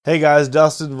Hey guys,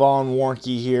 Dustin Von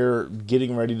Warnke here,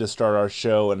 getting ready to start our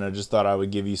show, and I just thought I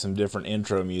would give you some different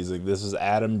intro music. This is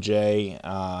Adam J.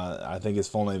 I think his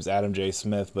full name is Adam J.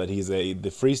 Smith, but he's the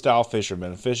freestyle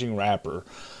fisherman, a fishing rapper.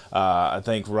 I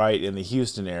think right in the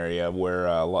Houston area where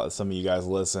some of you guys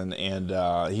listen,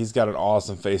 and he's got an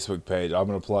awesome Facebook page. I'm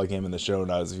going to plug him in the show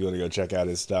notes if you want to go check out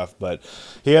his stuff. But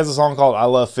he has a song called "I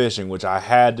Love Fishing," which I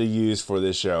had to use for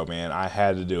this show. Man, I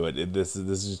had to do it. This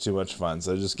is just too much fun.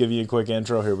 So just give you a quick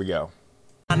intro. Here we go.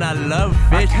 And I love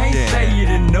fishing. I can't say it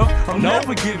enough. I'm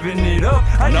never giving it up.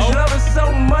 I just love it so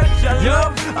much.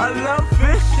 I love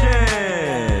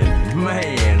fishing.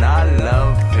 Man, I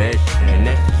love fishing.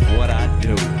 That's what I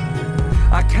do.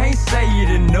 I can't say it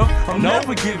enough. I'm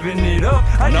never giving it up.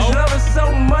 I just love it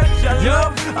so much.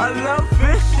 I love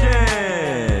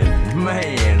fishing.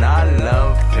 Man, I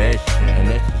love fishing.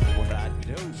 That's what I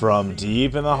do. From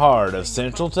deep in the heart of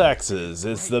Central Texas,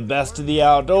 it's the Best of the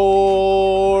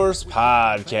Outdoors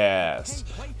podcast.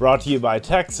 Brought to you by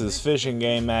Texas Fishing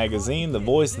Game Magazine, the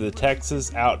voice of the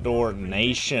Texas outdoor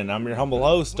nation. I'm your humble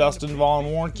host, Dustin Von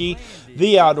Warnke,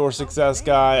 the Outdoor Success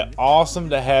Guy. Awesome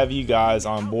to have you guys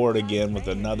on board again with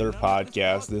another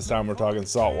podcast. This time we're talking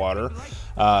saltwater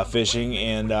fishing,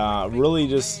 and really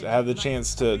just have the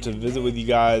chance to visit with you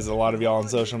guys. A lot of y'all on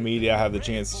social media have the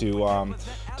chance to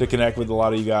connect with a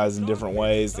lot of you guys in different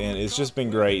ways, and it's just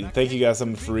been great. Thank you guys so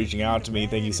much for reaching out to me.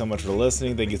 Thank you so much for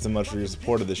listening. Thank you so much for your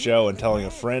support of the show and telling a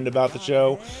friend about the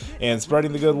show and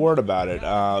spreading the good word about it.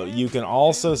 You can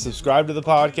also subscribe to the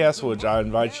podcast, which I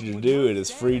invite you to do. It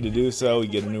is free to do so. You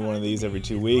get a new one of these every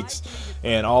 2 weeks.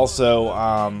 And also,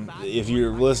 if you're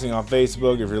listening on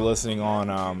Facebook, if you're listening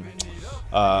on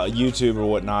YouTube or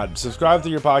whatnot, subscribe to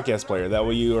your podcast player. That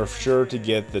way you are sure to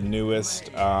get the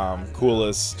newest,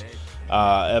 coolest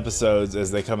episodes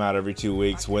as they come out every 2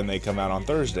 weeks, when they come out on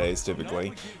Thursdays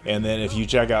typically. And then if you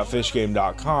check out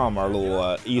fishgame.com, our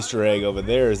little Easter egg over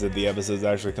there is that the episodes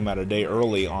actually come out a day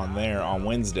early on there on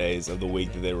Wednesdays of the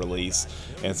week that they release.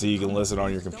 And so you can listen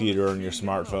on your computer or on your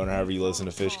smartphone, however you listen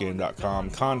to fishgame.com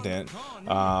content,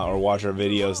 or watch our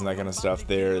videos and that kind of stuff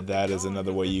there. That is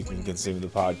another way you can consume the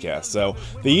podcast. So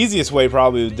the easiest way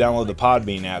probably is download the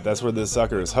Podbean app. That's where this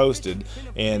sucker is hosted,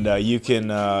 and you can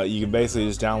basically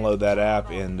just download that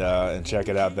app and check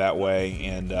it out that way.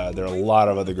 And there are a lot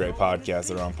of other great podcasts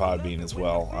that are on Podbean as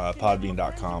well.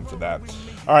 Podbean.com for that.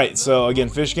 All right, so again,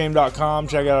 fishgame.com.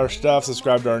 Check out our stuff.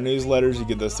 Subscribe to our newsletters. You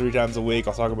get those 3 times a week.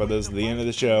 I'll talk about those at the end of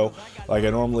the show, like I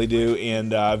normally do.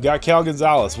 And I've got Cal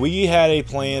Gonzales. We had a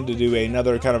plan to do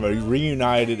another kind of a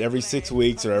reunited every 6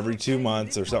 weeks or every 2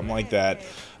 months or something like that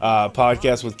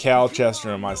podcast with Cal,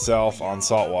 Chester, and myself on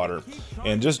saltwater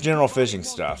and just general fishing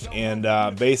stuff. And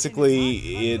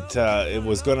basically, it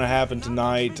was going to happen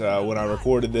tonight when I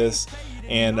recorded this.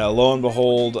 And lo and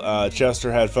behold,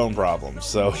 Chester had phone problems,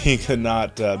 so he could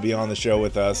not be on the show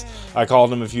with us. I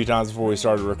called him a few times before we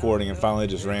started recording and finally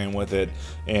just ran with it.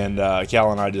 And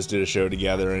Cal and I just did a show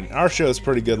together. And our show is a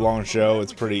pretty good long show.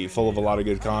 It's pretty full of a lot of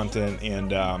good content,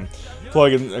 and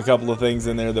plugging a couple of things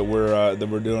in there that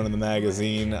we're doing in the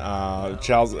magazine.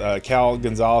 Cal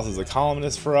Gonzales is a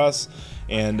columnist for us,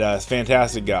 and a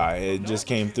fantastic guy. It just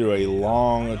came through a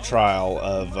long trial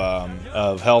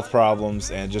of health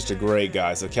problems, and just a great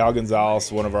guy. So Cal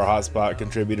Gonzales, one of our hotspot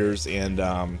contributors, and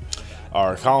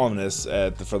our columnist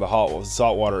for the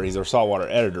Saltwater. He's our saltwater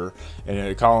editor and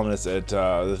a columnist at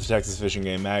the Texas Fishing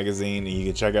Game Magazine. And you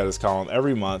can check out his column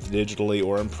every month, digitally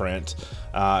or in print,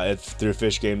 through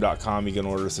fishgame.com. You can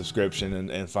order a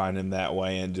subscription and find him that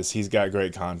way. And just, he's got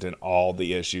great content, all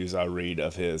the issues I read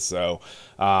of his. So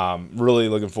really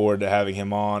looking forward to having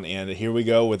him on. And here we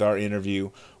go with our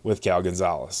interview with Cal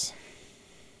Gonzales.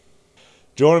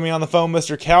 Joining me on the phone,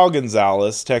 Mr. Cal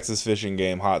Gonzales, Texas Fishing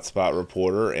Game hotspot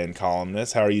reporter and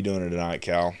columnist. How are you doing tonight,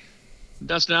 Cal?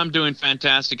 Dustin, I'm doing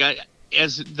fantastic.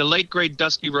 As the late, great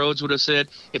Dusty Rhodes would have said,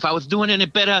 if I was doing any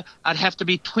better, I'd have to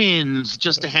be twins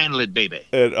just to handle it, baby.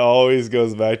 It always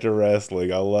goes back to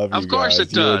wrestling. I love you guys. Of course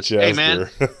it does. Hey, man,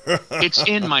 it's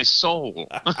in my soul.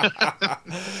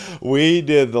 We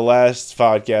did the last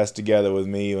podcast together with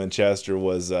me, you, and Chester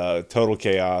was Total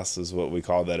Chaos is what we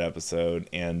called that episode.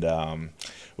 And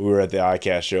we were at the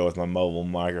iCast show with my mobile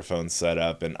microphone set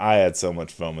up, and I had so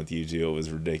much fun with you two. It was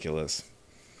ridiculous.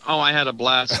 Oh, I had a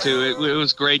blast, too. It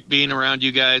was great being around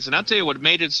you guys. And I'll tell you what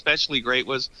made it especially great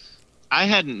was I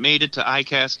hadn't made it to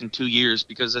iCast in 2 years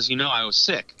because, as you know, I was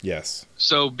sick. Yes.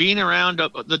 So being around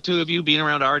the two of you, being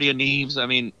around Artie and Neves,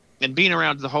 and being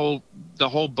around the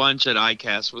whole bunch at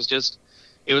iCast was just,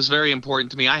 it was very important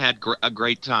to me. I had a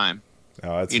great time.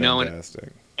 Oh, that's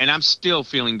fantastic. And I'm still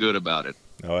feeling good about it.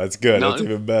 Oh, that's good. That's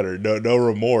even better. No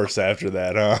remorse after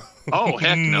that, huh? Oh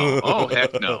heck no! Oh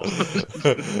heck no!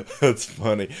 That's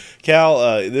funny. Cal,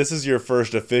 this is your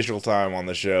first official time on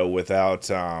the show without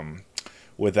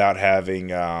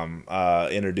having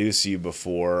introduced you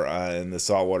before in the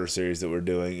saltwater series that we're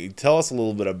doing. Tell us a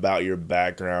little bit about your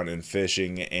background in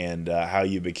fishing and how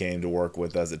you became to work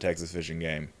with us at Texas Fish and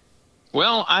Game.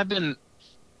 Well, I've been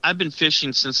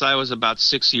fishing since I was about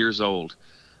 6 years old,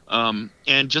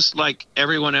 and just like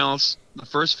everyone else, the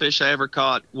first fish I ever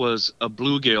caught was a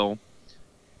bluegill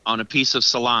on a piece of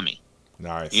salami.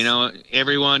 Nice. You know,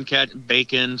 everyone catch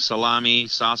bacon, salami,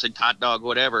 sausage, hot dog,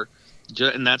 whatever.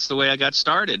 And that's the way I got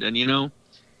started. And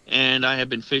I have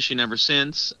been fishing ever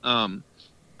since.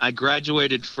 I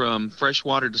graduated from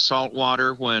freshwater to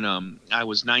saltwater when I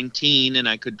was 19 and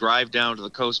I could drive down to the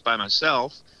coast by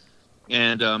myself.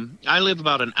 And I live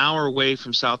about an hour away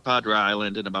from South Padre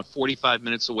Island and about 45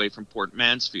 minutes away from Port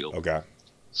Mansfield. Okay.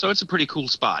 So it's a pretty cool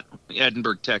spot,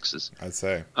 Edinburgh, Texas. I'd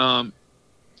say. I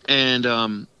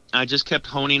just kept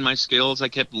honing my skills. I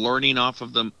kept learning off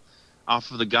of the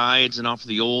guides and off of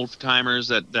the old timers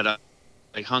that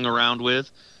I hung around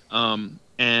with.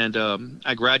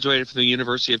 I graduated from the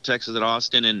University of Texas at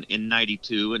Austin in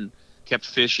 92 and kept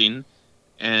fishing.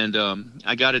 And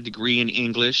I got a degree in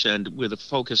English and with a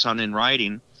focus in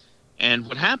writing. And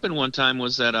what happened one time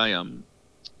was that I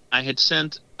had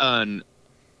sent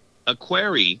a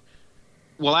query.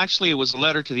 Well, actually, it was a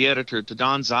letter to the editor, to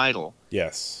Don Zeidel.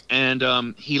 Yes.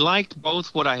 And he liked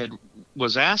both what I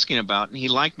was asking about, and he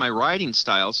liked my writing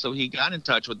style. So he got in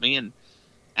touch with me and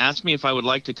asked me if I would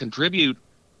like to contribute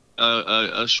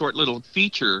a short little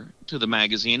feature to the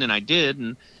magazine, and I did.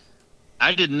 And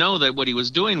I didn't know that what he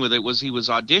was doing with it was he was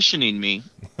auditioning me.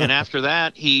 And after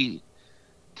that, he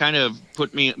kind of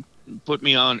put me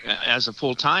on as a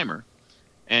full timer.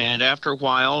 And after a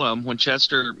while, when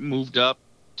Chester moved up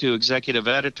to executive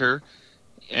editor,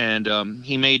 and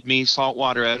he made me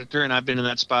saltwater editor, and I've been in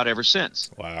that spot ever since.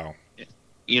 Wow.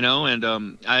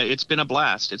 It's been a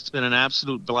blast. It's been an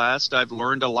absolute blast. I've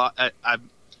learned a lot.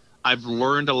 I've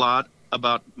learned a lot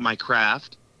about my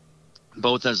craft,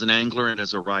 both as an angler and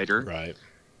as a writer. Right.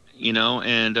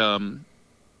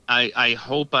 I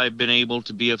hope I've been able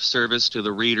to be of service to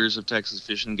the readers of Texas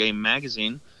Fish and Game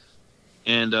magazine.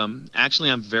 And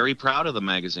actually, I'm very proud of the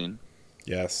magazine.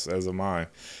 Yes, as am I.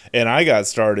 And I got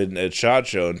started at SHOT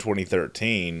Show in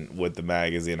 2013 with the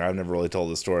magazine. I've never really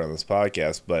told the story on this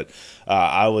podcast, but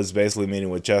I was basically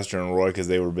meeting with Chester and Roy because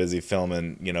they were busy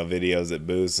filming, videos at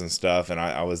booths and stuff. And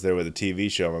I was there with a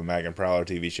TV show, a Mag and Prowler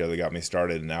TV show that got me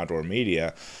started in outdoor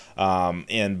media.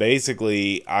 And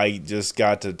basically, I just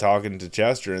got to talking to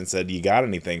Chester and said, "You got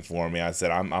anything for me?" I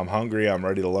said, "I'm hungry. I'm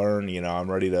ready to learn.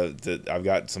 I'm ready to. I've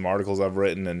got some articles I've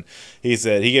written." And he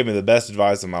said he gave me the best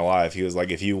advice of my life. He was like,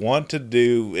 "If you want to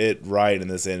do it right in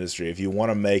this industry, if you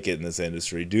want to make it in this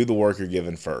industry, do the work you're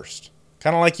given first."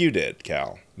 Kind of like you did,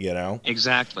 Cal.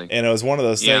 Exactly. And it was one of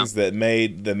those things that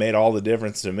made all the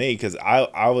difference to me, because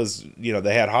I was,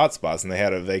 they had hot spots and they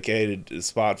had a vacated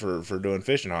spot for doing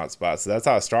fishing hot spots. So that's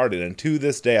how I started. And to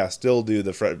this day, I still do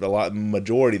the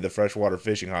majority of the freshwater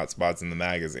fishing hot spots in the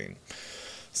magazine.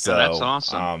 So that's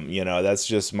awesome. That's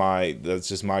just my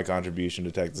contribution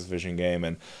to Texas Fish and Game,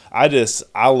 and I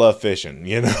love fishing,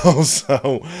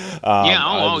 so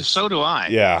so do I.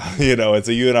 Yeah, and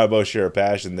so you and I both share a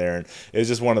passion there, and it's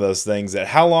just one of those things that.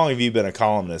 How long have you been a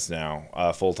columnist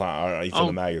now, full time, for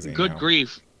the magazine? Good now?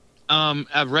 Grief,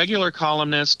 a regular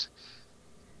columnist.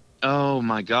 Oh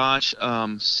my gosh,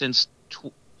 since.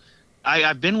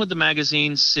 I've been with the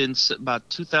magazine since about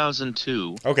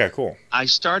 2002. Okay, cool. I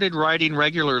started writing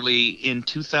regularly in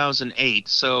 2008.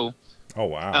 So, oh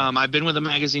wow. I've been with the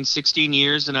magazine 16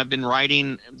 years, and I've been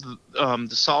writing the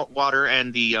saltwater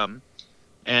and the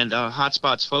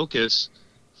Hotspots Focus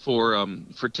for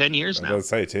 10 years now. I was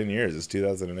going to say 10 years. It's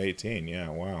 2018. Yeah,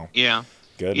 wow. Yeah.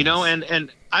 Goodness.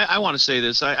 And I want to say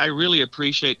this. I really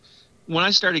appreciate when I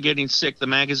started getting sick. The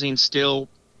magazine still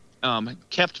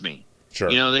kept me. Sure.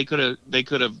 They could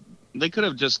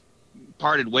have just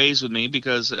parted ways with me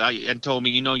because and told me,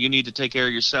 you need to take care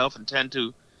of yourself and tend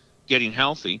to getting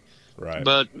healthy. Right.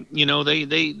 But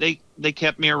they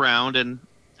kept me around, and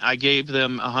I gave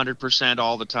them 100%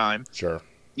 all the time. Sure.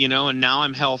 And now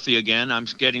I'm healthy again. I'm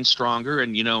getting stronger,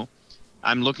 and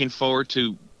I'm looking forward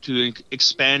to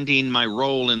expanding my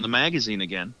role in the magazine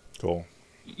again. Cool.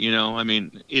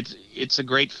 It's a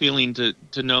great feeling to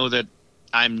know that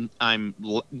I'm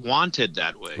wanted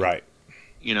that way. Right.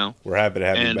 We're happy to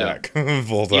have you back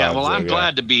full time. Yeah, well, I'm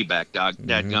glad to be back, Doc.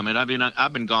 Dadgummit.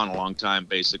 I've been gone a long time,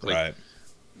 basically. Right.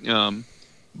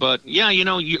 But yeah,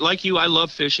 like you, I love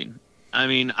fishing.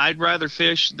 I'd rather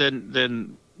fish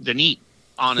than eat.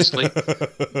 honestly.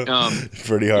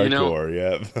 Pretty You know, hardcore,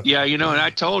 yeah. yeah, and I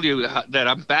told you that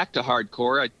I'm back to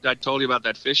hardcore. I told you about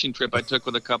that fishing trip I took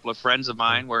with a couple of friends of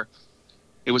mine where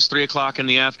it was 3 o'clock in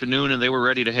the afternoon and they were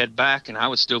ready to head back and I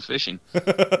was still fishing.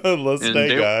 Let's And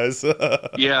stay, guys.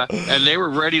 yeah, and they were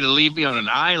ready to leave me on an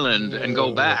island and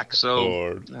go back. So,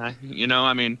 Lord. I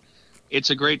mean,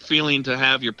 it's a great feeling to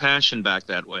have your passion back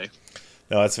that way.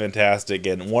 No, that's fantastic.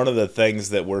 And one of the things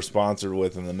that we're sponsored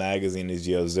with in the magazine is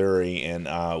Yozuri, and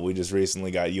we just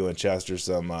recently got you and Chester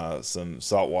some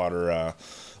saltwater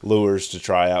lures to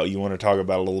try out. You want to talk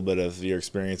about a little bit of your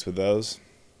experience with those?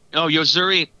 Oh,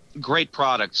 Yozuri, great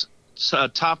products,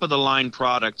 top of the line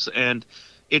products, and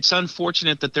it's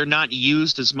unfortunate that they're not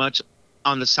used as much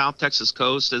on the South Texas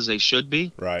coast as they should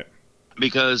be. Right.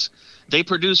 Because they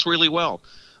produce really well.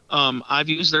 I've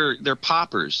used their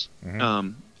poppers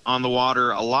on the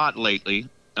water a lot lately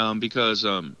because,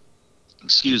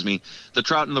 excuse me, the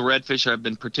trout and the redfish have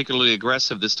been particularly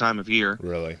aggressive this time of year.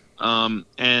 Really?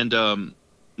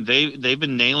 They've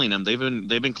been nailing them.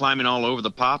 They've been climbing all over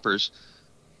the poppers.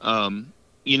 And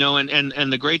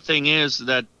the great thing is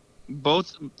that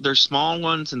both their small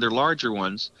ones and their larger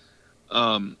ones,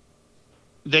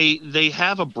 they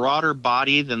have a broader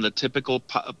body than the typical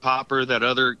popper that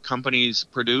other companies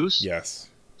produce. Yes.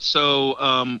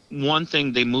 So one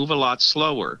thing, they move a lot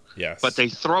slower. Yes. But they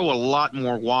throw a lot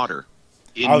more water.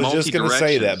 I was just going to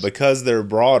say that because they're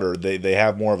broader, they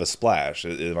have more of a splash.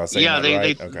 Am I saying that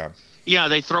right? Okay. Yeah,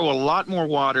 they throw a lot more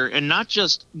water, and not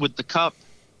just with the cup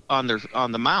on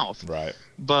the mouth. Right.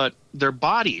 But their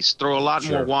bodies throw a lot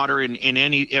Sure. more water in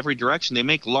every direction. They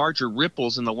make larger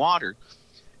ripples in the water.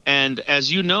 And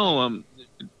as you know,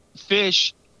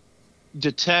 fish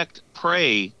detect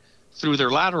prey through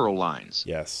their lateral lines.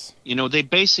 Yes. They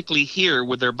basically hear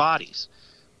with their bodies.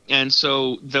 And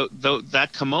so that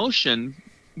commotion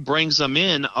brings them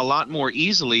in a lot more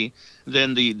easily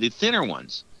than the thinner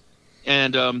ones.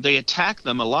 And they attack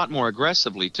them a lot more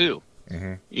aggressively, too.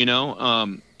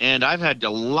 Mm-hmm. And I've had a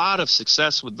lot of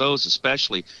success with those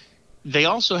especially. They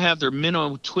also have their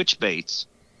minnow twitch baits.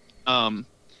 And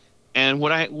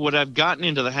what I've gotten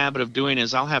into the habit of doing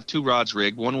is I'll have two rods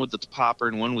rigged, one with the popper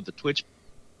and one with the twitch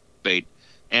bait.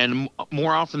 And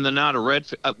more often than not,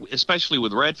 especially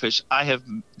with redfish,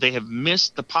 they have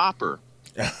missed the popper,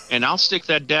 and I'll stick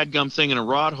that dadgum thing in a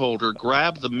rod holder,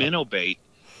 grab the minnow bait,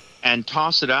 and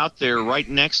toss it out there right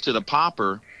next to the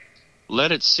popper,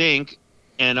 let it sink,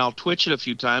 and I'll twitch it a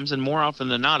few times, and more often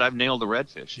than not, I've nailed the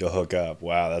redfish. You'll hook up.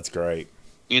 Wow, that's great.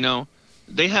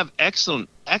 They have excellent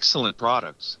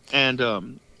products,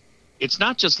 and it's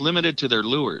not just limited to their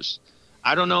lures.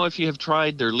 I don't know if you have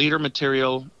tried their leader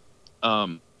material,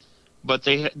 but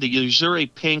the Yozuri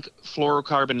pink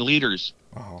fluorocarbon leaders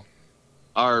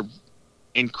are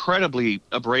incredibly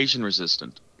abrasion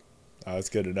resistant. Oh, that's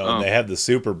good to know. And they have the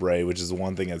super braid, which is the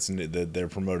one thing that they're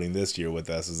promoting this year with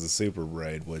us, is the super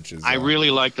braid, which is... I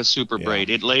really like the super braid.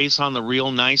 It lays on the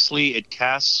reel nicely. It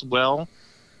casts well.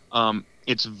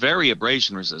 It's very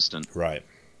abrasion resistant. Right.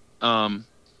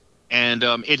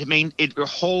 It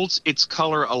holds its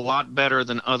color a lot better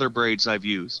than other braids I've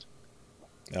used.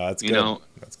 Oh, that's good.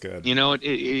 That's good.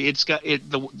 It's got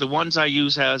the ones I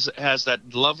use has that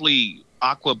lovely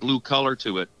aqua blue color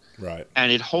to it. Right.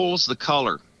 And it holds the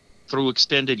color through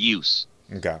extended use.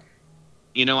 Okay.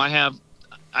 I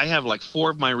have like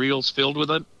 4 of my reels filled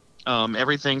with it.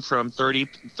 Everything from 30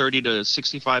 to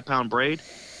 65 pound braid.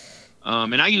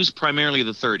 And I use primarily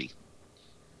the 30.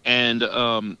 And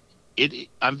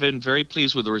I've been very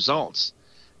pleased with the results.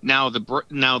 Now the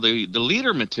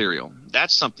leader material,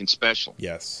 that's something special.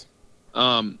 Yes.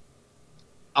 I'll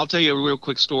tell you a real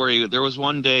quick story. There was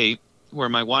one day where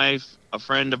my wife, a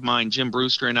friend of mine, Jim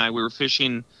Brewster, and I, we were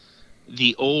fishing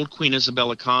the old Queen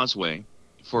Isabella Causeway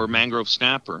for mangrove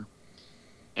snapper.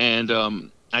 And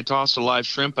I tossed a live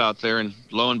shrimp out there, and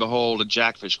lo and behold, a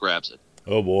jackfish grabs it.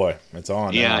 Oh boy, it's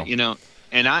on. Yeah, now.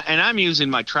 and I'm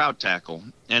using my trout tackle,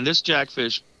 and this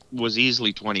jackfish was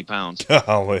easily 20 pounds.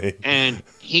 Golly. And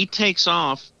he takes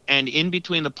off, and in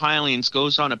between the pilings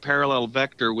goes on a parallel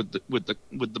vector with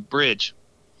the bridge.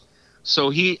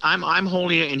 So I'm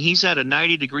holding it, and he's at a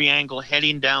 90-degree angle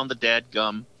heading down the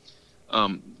dadgum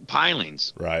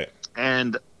pilings. Right.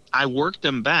 And I worked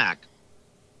him back,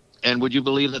 and would you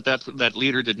believe that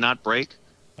leader did not break?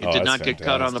 It did not get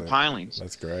cut on the pilings.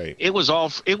 That's great. It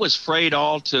was frayed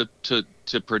all to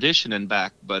perdition and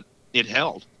back, but it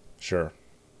held. Sure.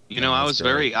 I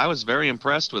was very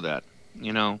impressed with that.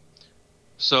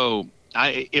 So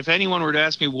if anyone were to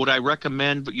ask me, would I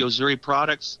recommend Yozuri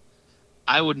products?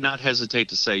 I would not hesitate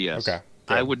to say yes. Okay.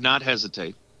 Good. I would not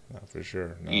hesitate. No, for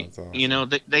sure. No, it's awesome. You know,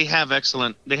 they have an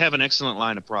excellent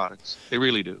line of products. They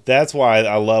really do. That's why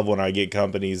I love when I get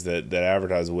companies that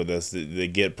advertise with us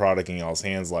that get product in y'all's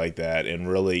hands like that, and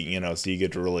really, you know, so you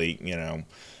get to really, you know,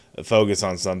 focus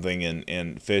on something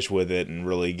and fish with it, and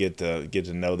really get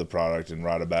to know the product and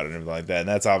write about it and everything like that. And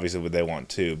that's obviously what they want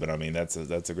too. But I mean, that's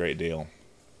a great deal.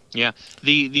 Yeah.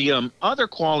 The other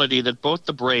quality that both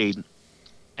the braid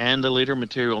and the leader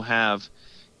material have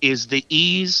is the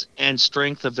ease and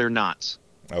strength of their knots.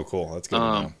 Oh, cool. That's good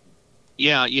to know.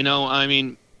 Yeah, you know, I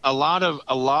mean, a lot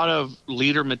of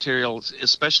leader materials,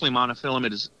 especially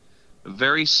monofilament, is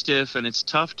very stiff, and it's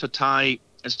tough to tie,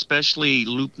 especially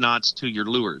loop knots to your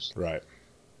lures. Right.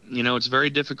 You know, it's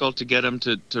very difficult to get them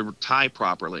to tie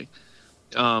properly.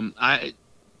 The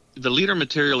leader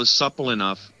material is supple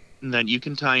enough that you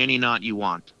can tie any knot you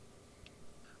want.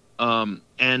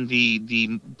 And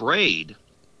the braid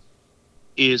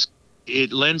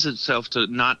it lends itself to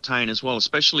knot tying as well,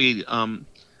 especially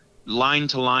line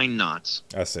to line knots.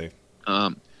 I see.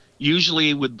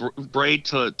 Usually with braid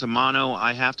to mono,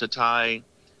 I have to tie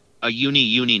a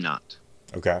uni knot.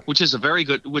 Okay. Which is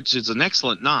an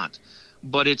excellent knot,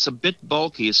 but it's a bit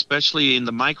bulky, especially in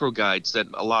the micro guides that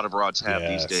a lot of rods have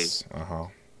these days. Uh-huh.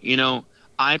 You know,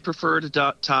 I prefer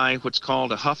to tie what's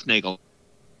called a Huffnagel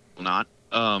knot,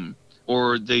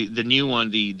 or the new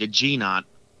one, the G knot.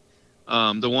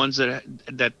 The ones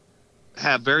that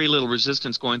have very little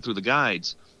resistance going through the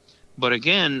guides. But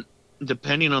again,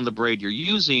 depending on the braid you're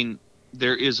using,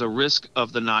 there is a risk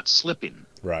of the knot slipping.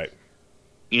 Right.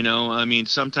 You know, I mean,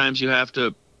 sometimes you have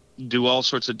to do all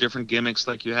sorts of different gimmicks.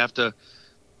 Like you have to,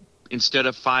 instead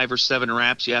of 5 or 7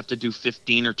 wraps, you have to do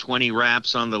 15 or 20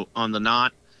 wraps on the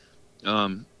knot.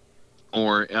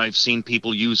 Or I've seen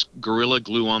people use Gorilla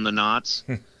Glue on the knots.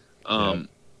 Yeah.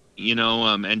 You know,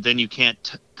 and then you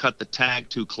can't cut the tag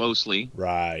too closely.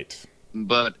 Right.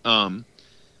 But the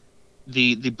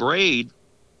braid,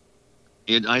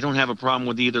 I don't have a problem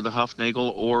with either the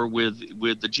Huffnagel or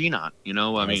with the G-knot. You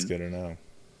know, I mean, that's good to know.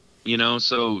 You know,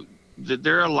 so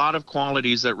there are a lot of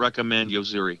qualities that recommend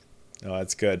Yo-Zuri. Oh,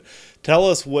 that's good. Tell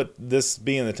us, what, this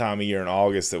being the time of year in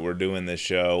August that we're doing this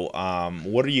show,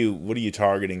 what are you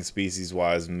targeting species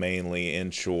wise, mainly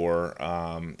inshore,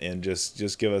 and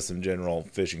just give us some general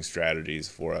fishing strategies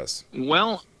for us.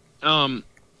 Well,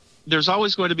 there's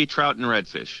always going to be trout and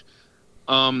redfish.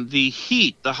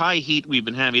 The high heat we've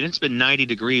been having, it's been 90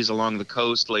 degrees along the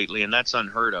coast lately, and that's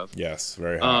unheard of. Yes,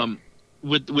 very hot.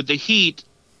 With the heat,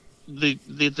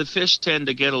 the fish tend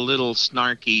to get a little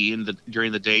snarky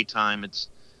during the daytime.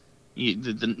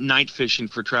 The night fishing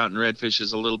for trout and redfish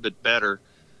is a little bit better.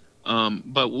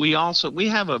 But we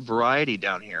have a variety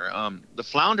down here. The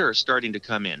flounder are starting to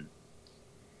come in.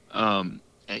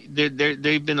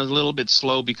 They've been a little bit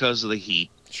slow because of the heat.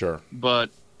 Sure.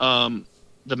 But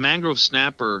the mangrove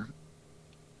snapper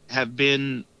have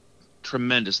been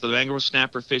tremendous. The mangrove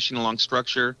snapper fishing along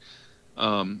structure,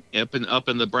 up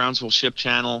in the Brownsville Ship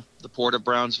Channel, the port of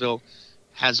Brownsville,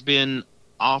 has been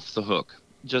off the hook.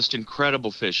 Just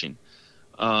incredible fishing.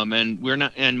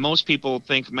 And most people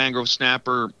think mangrove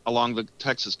snapper along the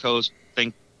Texas coast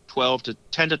think 10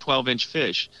 to 12 inch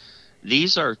fish.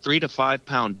 These are 3 to 5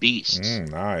 pound beasts.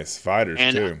 Nice fighters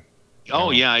too.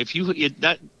 Oh yeah,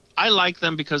 I like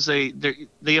them because they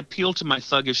appeal to my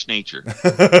thuggish nature.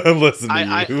 Listen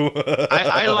to you.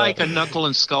 I like a knuckle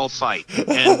and skull fight,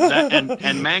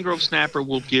 and mangrove snapper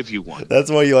will give you one.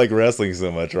 That's why you like wrestling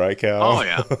so much, right, Cal?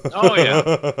 Oh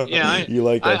yeah, yeah. You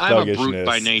like that I'm thuggishness. a brute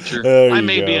by nature. There I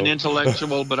may you be go. an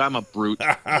intellectual, but I'm a brute.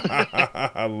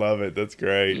 I love it. That's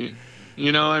great.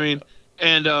 You know, I mean,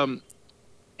 and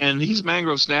these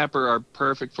mangrove snapper are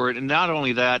perfect for it. And not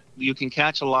only that, you can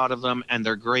catch a lot of them, and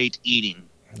they're great eating.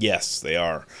 Yes, they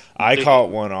are. I caught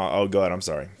one. Oh, go ahead. I'm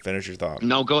sorry. Finish your thought.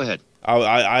 No, go ahead.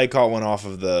 I caught one off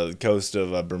of the coast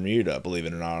of Bermuda, believe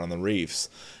it or not, on the reefs.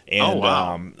 And, oh,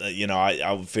 wow. You know,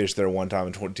 I fished there one time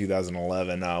in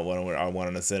 2011 when I went on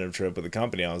an incentive trip with the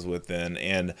company I was with then.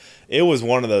 And it was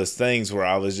one of those things where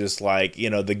I was just like, you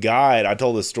know, the guide, I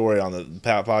told this story on the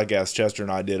podcast Chester and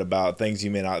I did about things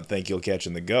you may not think you'll catch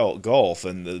in the Gulf,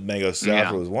 and the mangrove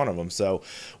snapper was one of them. So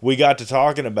we got to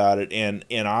talking about it, and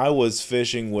I was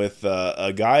fishing with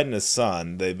a guide and his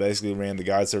son. They basically ran the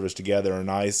guide service together, a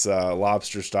nice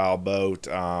lobster-style boat,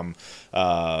 front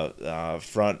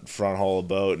hull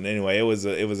boat. And anyway, it was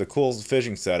a cool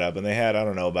fishing setup, and they had, I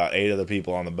don't know, about 8 other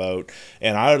people on the boat,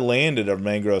 and I landed a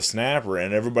mangrove snapper,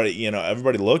 and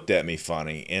everybody looked at me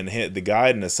funny, and the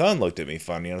guide and his son looked at me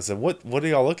funny, and I said, what are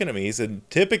y'all looking at me? He said,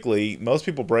 typically most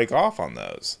people break off on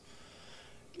those.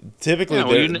 typically Yeah,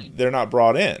 well, they're not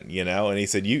brought in, and he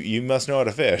said, you must know how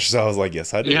to fish. So I was like,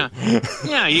 yes, I do.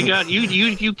 yeah, yeah.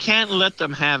 You can't let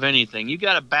them have anything. You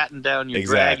got to batten down your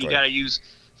drag. You Exactly. got to use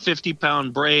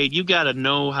 50-pound braid. You got to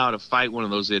know how to fight one of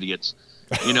those idiots.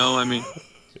 I mean,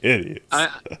 Idiots.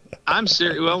 I'm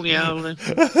serious. Well, yeah,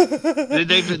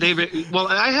 well,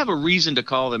 I have a reason to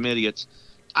call them idiots.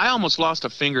 I almost lost a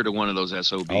finger to one of those Oh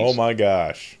SOBs. my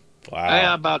gosh.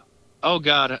 Wow.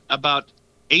 About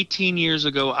 18 years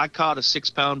ago, I caught a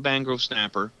 6-pound mangrove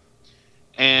snapper,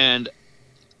 and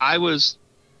I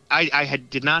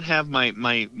did not have my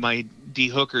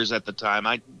dehookers at the time.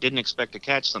 I didn't expect to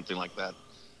catch something like that.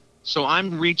 So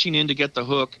I'm reaching in to get the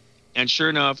hook, and sure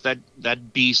enough,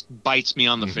 that beast bites me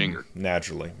on the finger.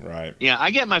 Naturally, right. Yeah,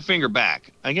 I get my finger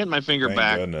back. Thank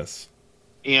goodness.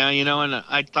 Yeah, and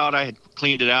I thought I had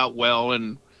cleaned it out well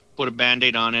and put a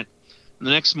Band-Aid on it. The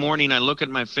next morning, I look at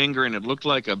my finger, and it looked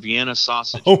like a Vienna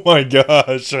sausage. Oh my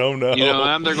gosh! Oh no!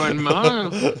 I'm there going,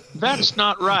 that's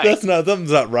not right.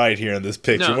 Something's not right here in this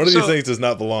picture. No, One of these things does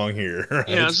not belong here. Right?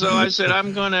 Yeah, so I said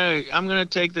I'm gonna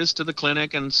take this to the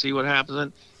clinic and see what happens.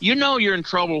 And you're in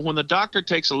trouble when the doctor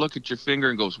takes a look at your finger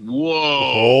and goes, "Whoa,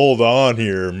 hold on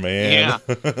here, man."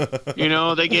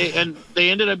 Yeah,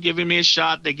 they ended up giving me a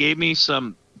shot. They gave me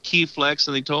some Keyflex,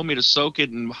 and they told me to soak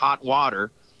it in hot water,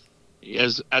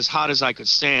 as hot as I could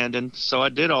stand. And so I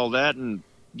did all that, and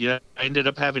yeah, I ended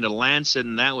up having to lance it,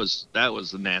 and that was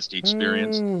a nasty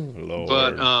experience.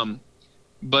 Lord.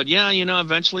 But yeah,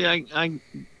 eventually I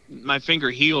my finger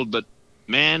healed, but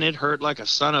man, it hurt like a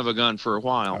son of a gun for a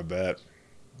while. I bet.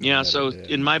 Yeah, so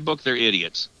in my book, they're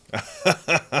idiots. Yeah.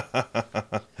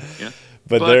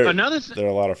 But they're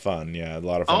a lot of fun. Yeah, a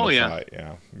lot of fun to fight.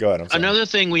 Yeah. Go ahead. I'm sorry. Another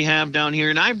thing we have down here,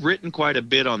 and I've written quite a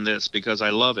bit on this because I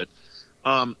love it.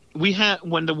 We have,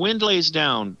 when the wind lays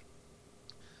down,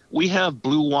 we have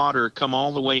blue water come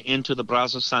all the way into the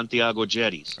Brazos Santiago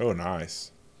jetties. Oh,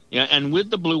 nice. Yeah, and with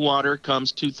the blue water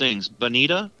comes two things: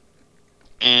 bonita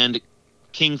and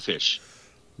kingfish.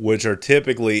 Which are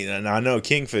typically, and I know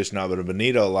kingfish not, but a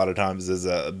bonita a lot of times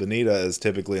is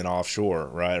typically an offshore,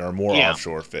 right, or more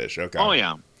offshore fish. Okay. Oh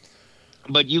yeah,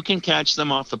 but you can catch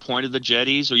them off the point of the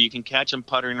jetties, or you can catch them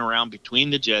puttering around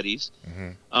between the jetties.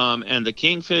 Mm-hmm. And the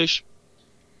kingfish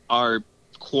are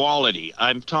quality.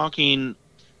 I'm talking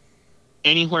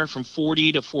anywhere from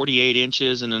 40 to 48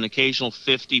 inches and an occasional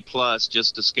 50 plus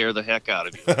just to scare the heck out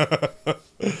of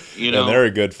you. And they're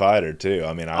a good fighter too.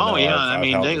 I mean,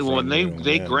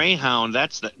 they greyhound.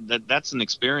 That's an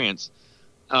experience.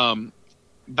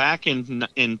 Back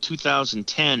in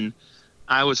 2010,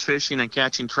 I was fishing and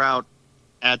catching trout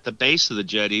at the base of the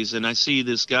jetties, and I see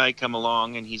this guy come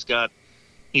along, and he's got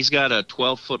a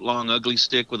 12-foot long ugly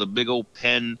stick with a big old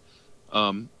Penn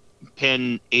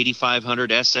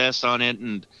 8500 SS on it,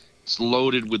 and it's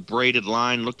loaded with braided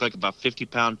line, looked like about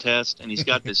 50-pound test, and he's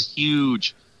got this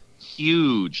huge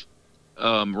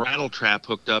rattle trap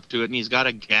hooked up to it, and he's got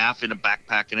a gaff in a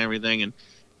backpack and everything, and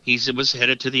he was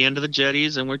headed to the end of the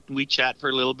jetties, and we chat for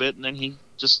a little bit, and then he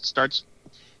just starts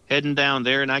heading down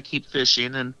there, and I keep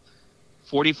fishing, and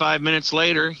 45 minutes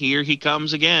later, here he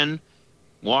comes again,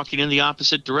 walking in the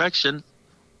opposite direction,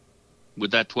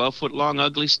 with that 12-foot long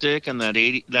ugly stick and that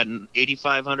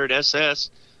 8500 SS,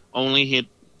 only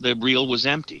the reel was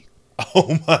empty.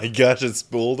 Oh my gosh, it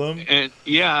spooled him? And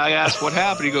yeah, I asked what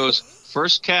happened. He goes,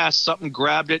 first cast, something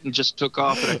grabbed it and just took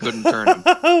off, and I couldn't turn him.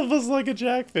 It was like a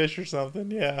jackfish or something,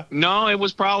 yeah. No, it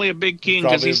was probably a big king,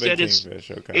 because he said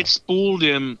it spooled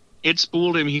him. It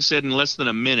spooled him, he said, in less than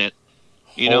a minute.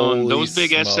 And those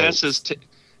big SSs,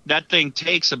 that thing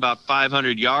takes about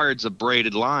 500 yards of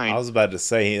braided line. I was about to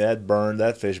say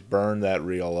that fish burned that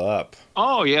reel up.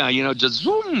 Oh yeah, just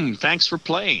zoom. Thanks for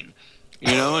playing.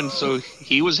 And so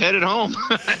he was headed home.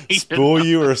 Spool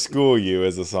you or school you,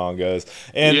 as the song goes.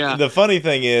 And the funny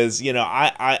thing is,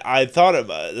 I thought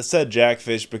it said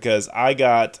jackfish because I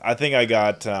think I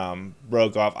got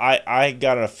broke off. I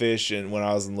got a fish when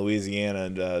I was in Louisiana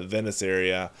and Venice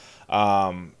area.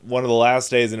 One of the last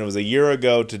days, and it was a year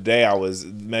ago today, I was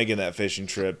making that fishing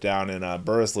trip down in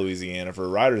Burris, Louisiana for a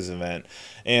writer's event,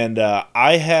 and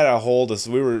I had a hold of,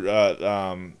 we were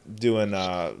doing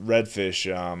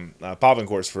redfish, popping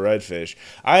course for redfish.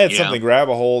 I had something grab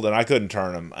a hold, and I couldn't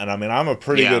turn them, and I mean, I'm a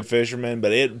pretty good fisherman,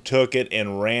 but it took it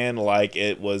and ran like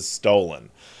it was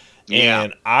stolen.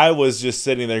 And I was just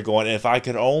sitting there going, if I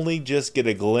could only just get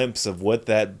a glimpse of what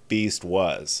that beast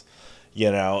was.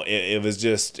 It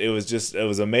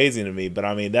was amazing to me. But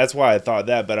I mean, that's why I thought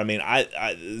that. But I mean, I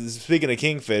speaking of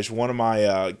kingfish, one of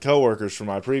my coworkers from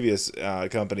my previous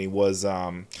company was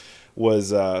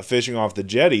fishing off the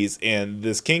jetties, and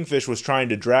this kingfish was trying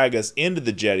to drag us into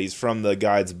the jetties from the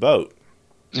guide's boat.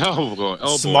 Oh boy!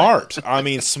 Oh Smart. I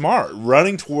mean, smart.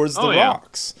 Running towards the Oh, yeah.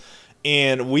 rocks.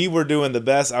 And we were doing the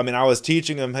best. I mean, I was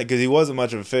teaching him, because he wasn't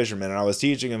much of a fisherman, and I was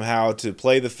teaching him how to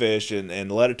play the fish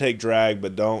and let it take drag,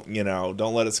 but don't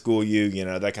let it school you,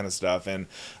 that kind of stuff. And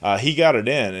he got it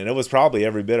in, and it was probably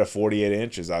every bit of 48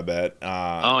 inches, I bet.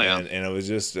 Oh, yeah. And it was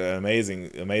just an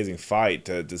amazing fight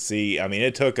to see. I mean,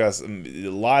 it took us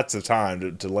lots of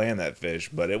time to land that fish,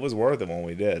 but it was worth it when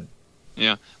we did.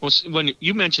 Yeah. Well, when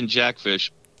you mentioned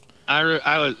jackfish, I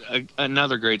was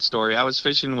another great story. I was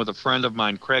fishing with a friend of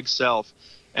mine, Craig Self.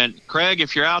 And Craig,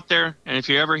 if you're out there and if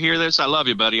you ever hear this, I love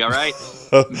you, buddy. All right.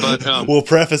 But we'll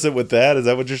preface it with that. Is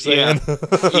that what you're saying?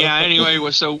 Yeah. Yeah.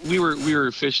 Anyway, so we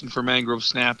were fishing for mangrove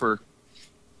snapper,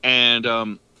 and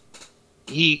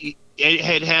it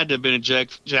had to have been a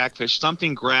jackfish.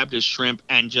 Something grabbed his shrimp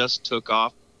and just took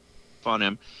off on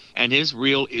him. And his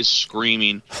reel is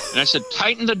screaming. And I said,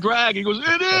 tighten the drag. He goes,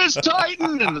 it is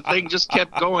tightened. And the thing just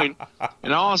kept going.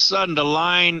 And all of a sudden, the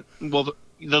line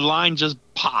just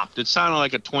popped. It sounded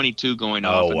like a 22 going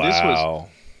off. Oh, wow.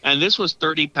 This was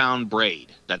 30-pound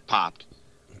braid that popped.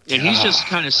 And he's just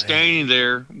kind of standing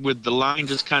there with the line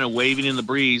just kind of waving in the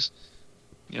breeze.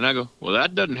 And I go, well,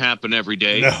 that doesn't happen every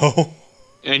day. No.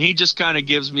 And he just kind of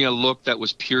gives me a look that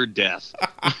was pure death.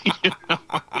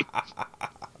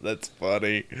 That's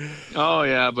funny. Oh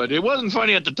yeah, but it wasn't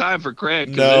funny at the time for Craig.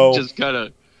 No, it just kind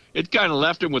of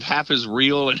left him with half his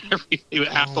reel and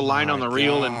half the line on the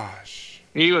reel, and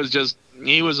he was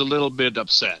a little bit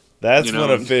upset. That's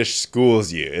when a fish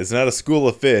schools you. It's not a school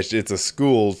of fish; it's a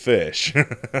schooled fish.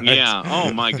 Yeah.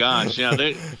 Oh my gosh. Yeah.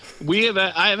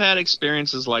 I have had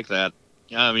experiences like that.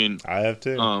 I mean, I have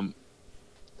too.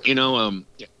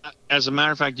 As a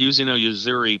matter of fact, using a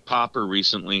Uzuri popper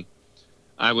recently,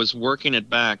 I was working it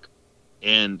back,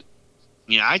 and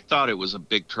I thought it was a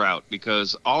big trout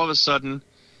because all of a sudden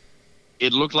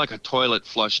it looked like a toilet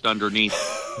flushed underneath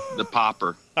the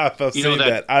popper. I've seen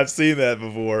that. I've seen that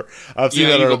before. I've seen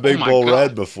that on a big bull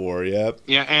red before. Yep.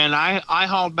 Yeah, and I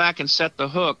hauled back and set the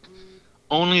hook,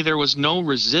 only there was no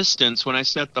resistance when I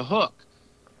set the hook.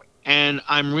 And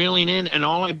I'm reeling in, and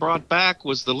all I brought back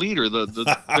was the leader.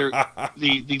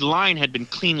 The line had been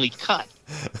cleanly cut.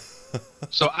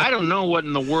 So I don't know what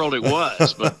in the world it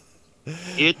was, but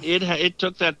it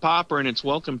took that popper, and it's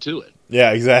welcome to it.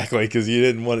 Yeah, exactly, because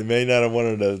you may not have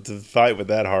wanted to fight with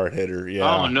that hard hitter. Yeah.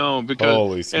 Oh no,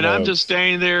 because and I'm just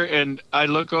standing there, and I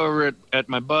look over at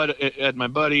my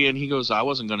buddy, and he goes, "I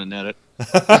wasn't going to net it." Oh,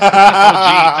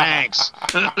 gee, thanks.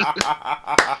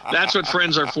 That's what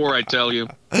friends are for, I tell you.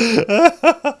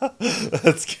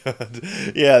 That's good.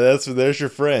 Yeah, there's your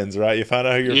friends, right? You find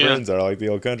out who your friends are, like the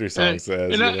old country song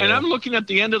says. And I'm looking at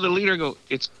the end of the leader, and go,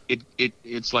 it's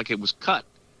like it was cut.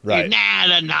 Right. Nah,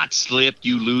 that knot slipped,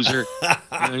 you loser.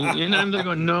 And I'm there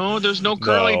going, no, there's no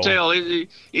curly tail. There's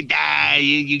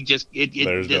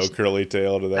no curly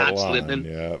tail to that line. Slipping.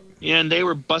 Yep. Yeah, and they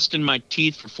were busting my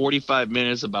teeth for 45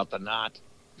 minutes about the knot.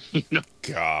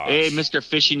 Gosh. Hey, Mr.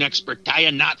 Fishing Expert, tie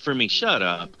a knot for me. Shut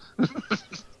up.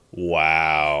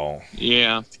 Wow.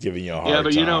 Yeah. It's giving you a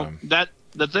hard time.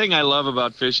 The thing I love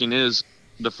about fishing is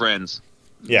the friends.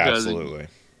 Yeah, absolutely.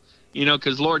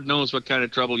 Because Lord knows what kind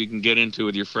of trouble you can get into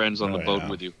with your friends on the boat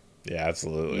with you. Yeah,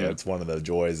 absolutely. Yeah. That's one of the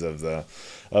joys of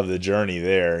the journey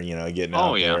there, getting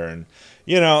out there. And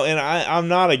and I'm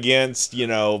not against,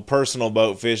 personal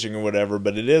boat fishing or whatever,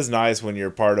 but it is nice when you're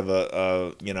part of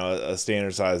a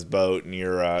standard sized boat and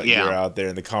you're out there,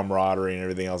 and the camaraderie and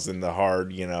everything else, and the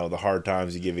hard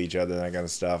times you give each other and that kind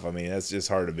of stuff. I mean, it's just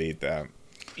hard to beat that.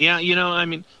 Yeah, I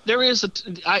mean, there is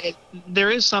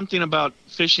something about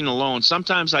fishing alone.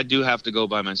 Sometimes I do have to go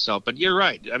by myself, but you're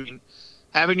right. I mean,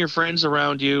 having your friends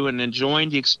around you and enjoying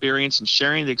the experience and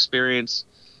sharing the experience,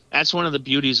 that's one of the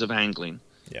beauties of angling.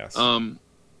 Yes. And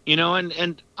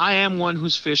I am one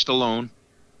who's fished alone.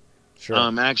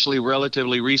 Sure. Actually,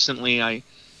 relatively recently, I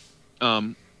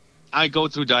go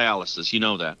through dialysis. You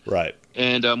know that. Right.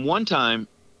 And one time,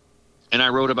 and I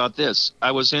wrote about this.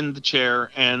 I was in the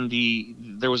chair, and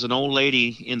there was an old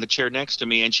lady in the chair next to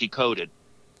me, and she coded.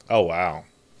 Oh wow!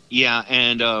 Yeah,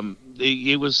 and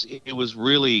it was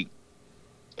really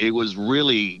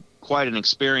quite an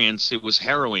experience. It was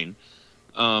harrowing.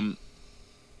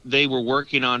 They were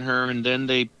working on her, and then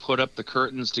they put up the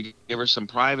curtains to give her some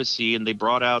privacy, and they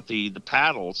brought out the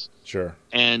paddles. Sure.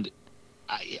 And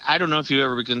I don't know if you've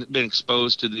ever been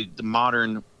exposed to the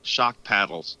modern shock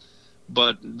paddles.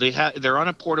 But they're on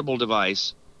a portable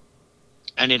device,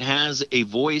 and it has a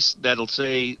voice that'll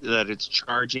say that it's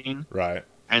charging. Right.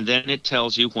 And then it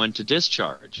tells you when to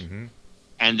discharge. Mm-hmm.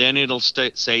 And then it'll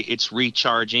say it's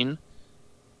recharging.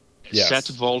 Yes. set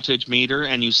voltage meter,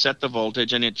 and you set the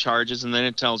voltage and it charges and then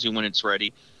it tells you when it's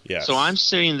ready. Yes. So I'm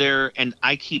sitting there and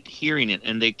I keep hearing it,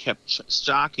 and they kept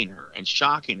shocking her and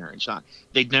shocking her and shocking.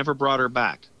 They'd never brought her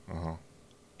back. Uh-huh.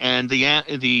 And the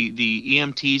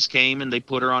EMTs came and they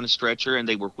put her on a stretcher and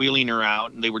they were wheeling her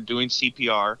out and they were doing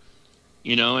CPR,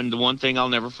 you know. And the one thing I'll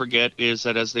never forget is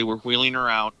that as they were wheeling her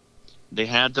out, they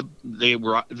had they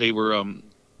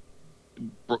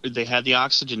had the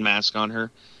oxygen mask on her,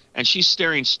 and she's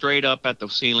staring straight up at the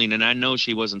ceiling, and I know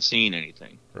she wasn't seeing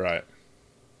anything. Right.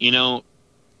 You know,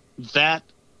 that,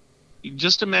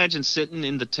 just imagine sitting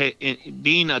in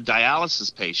being a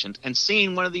dialysis patient and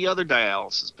seeing one of the other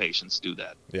dialysis patients do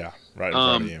that. Yeah, right in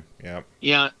front of you. Yeah.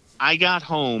 Yeah, I got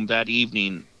home that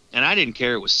evening, and I didn't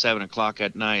care it was 7 o'clock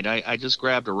at night. I just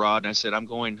grabbed a rod and I said,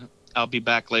 I'll be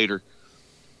back later.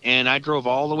 And I drove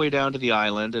all the way down to the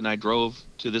island, and I drove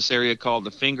to this area called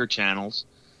the Finger Channels,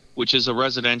 which is a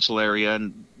residential area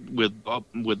and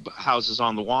with houses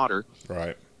on the water.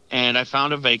 Right. And I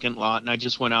found a vacant lot, and I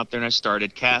just went out there and I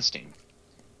started casting.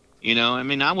 You know, I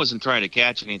mean, I wasn't trying to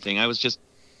catch anything. I just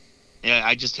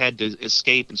had to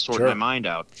escape and sort my mind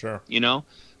out. Sure. You know,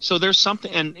 so there's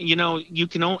something, and you know, you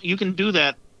can do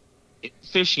that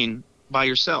fishing by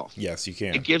yourself. Yes, you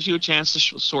can. It gives you a chance to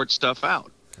sort stuff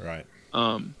out. Right.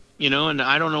 You know, and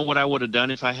I don't know what I would have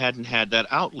done if I hadn't had that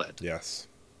outlet. Yes.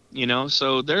 You know,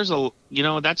 so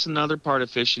that's another part of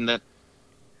fishing that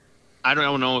I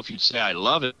don't know if you'd say I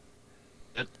love it,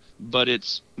 but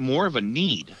it's more of a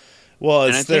need. Well, it's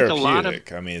and I think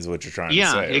therapeutic, I mean, is what you're trying to say.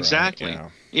 Yeah, exactly. Right?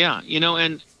 Yeah, you know,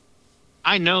 and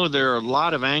I know there are a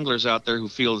lot of anglers out there who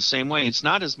feel the same way. It's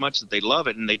not as much that they love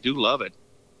it, and they do love it,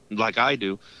 like I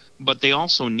do, but they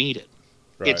also need it.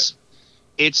 Right.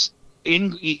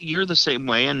 You're the same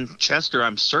way, and Chester,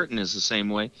 I'm certain, is the same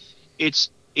way.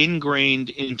 It's ingrained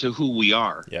into who we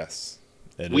are. Yes.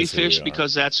 We fish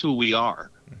because that's who we are.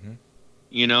 Mm-hmm.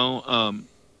 You know,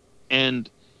 and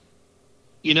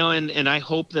you know, and I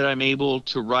hope that I'm able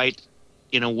to write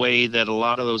in a way that a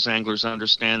lot of those anglers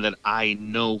understand that I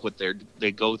know what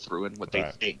they go through and what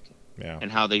they think. Yeah.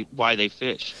 And why they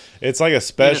fish. It's like a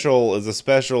special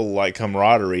like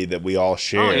camaraderie that we all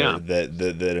share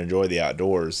that enjoy the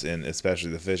outdoors, and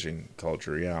especially the fishing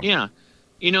culture. Yeah. Yeah.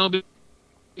 You know,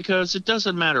 because it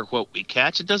doesn't matter what we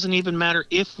catch. It doesn't even matter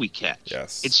if we catch.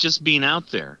 Yes. It's just being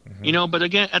out there. Mm-hmm. You know, but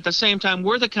again, at the same time,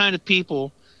 we're the kind of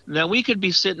people that we could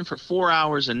be sitting for 4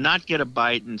 hours and not get a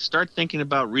bite and start thinking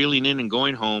about reeling in and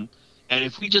going home. And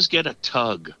if we just get a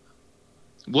tug,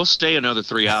 we'll stay another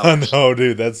 3 hours. No,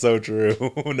 dude, that's so true.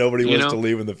 Nobody wants to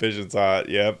leave when the fishing's hot.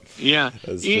 Yep. Yeah.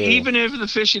 Even if the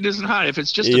fishing isn't hot, if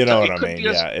it's just you know what I mean?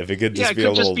 If it could just be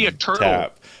a little turtle.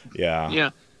 Tap. Yeah. Yeah.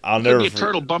 I'll never be a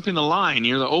turtle bumping the line.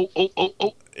 You're like,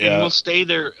 oh, and we'll stay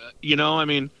there. You know, I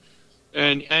mean,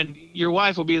 and your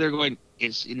wife will be there going,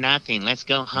 "It's nothing. Let's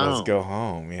go home. Let's go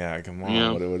home." Yeah, come on.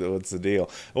 Yeah. What's the deal?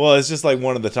 Well, it's just like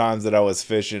one of the times that I was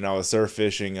fishing. I was surf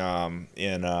fishing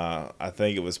in I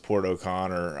think it was Port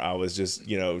O'Connor. I was just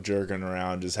jerking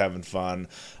around, just having fun,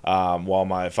 while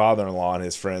my father-in-law and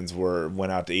his friends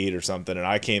went out to eat or something. And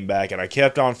I came back and I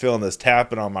kept on feeling this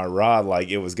tapping on my rod like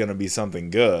it was going to be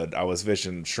something good. I was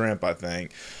fishing shrimp, I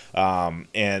think.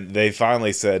 And they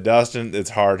finally said, "Dustin,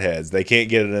 it's hardheads. They can't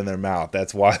get it in their mouth.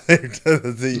 That's why they're."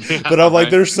 But I'm like,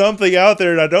 there's something out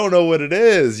there and I don't know what it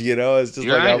is. It's just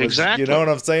exactly. You know what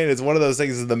I'm saying? It's one of those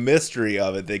things. Is the mystery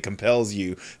of it that compels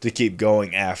you to keep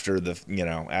going after the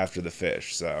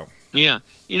fish. So yeah,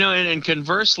 and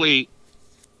conversely,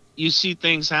 you see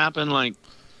things happen like,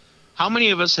 how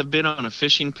many of us have been on a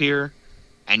fishing pier,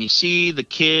 and you see the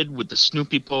kid with the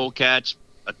Snoopy pole catch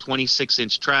a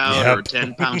 26-inch trout or a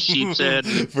 10-pound sheep's head.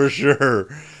 For sure.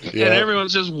 Yep. And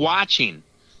everyone's just watching.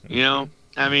 I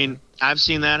mean, I've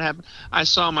seen that happen. I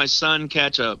saw my son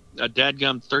catch a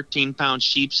dadgum 13-pound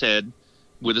sheep's head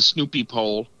with a Snoopy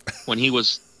pole when he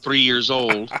was 3 years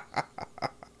old.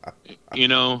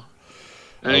 By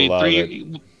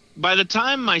the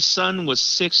time my son was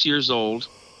 6 years old,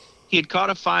 he had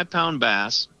caught a 5-pound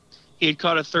bass. He had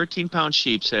caught a 13-pound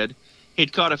sheep's head.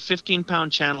 He'd caught a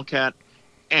 15-pound channel cat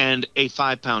and a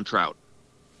 5-pound trout.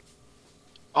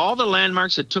 All the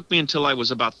landmarks it took me until I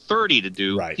was about 30 to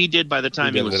do, he did by the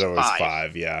time he was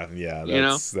 5. Yeah.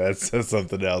 That's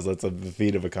something else. That's a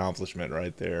feat of accomplishment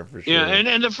right there, for sure. Yeah,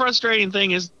 and the frustrating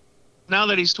thing is, now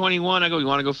that he's 21, I go, "You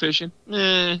want to go fishing?"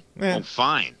 Oh,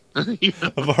 fine.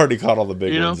 I've already caught all the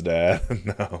big ones, Dad.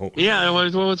 No. Yeah,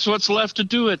 what's left to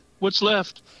do it? What's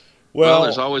left? Well,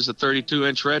 there's always a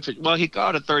 32-inch redfish. Well, he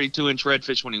caught a 32-inch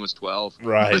redfish when he was 12.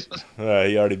 Right.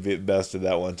 He already bested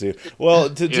that one too. Well,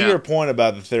 to your point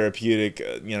about the therapeutic,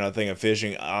 thing of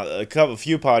fishing, a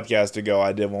few podcasts ago,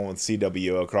 I did one with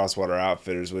CWO, Crosswater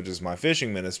Outfitters, which is my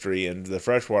fishing ministry in the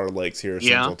freshwater lakes here in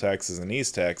Central Texas and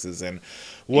East Texas. And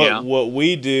what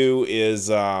we do is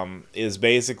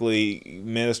basically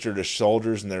minister to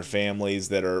soldiers and their families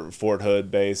that are Fort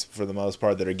Hood based for the most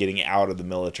part, that are getting out of the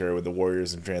military with the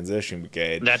Warriors in Transition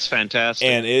Brigade. That's fantastic.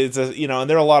 And it's and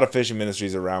there are a lot of fishing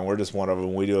ministries around. We're just one of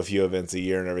them. We do a few events a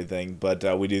year and everything, but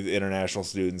we do international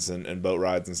students and boat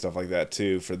rides and stuff like that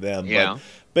too for them. Yeah. But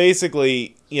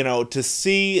basically, to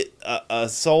see a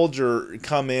soldier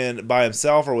come in by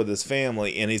himself or with his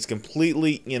family, and he's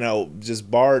completely, just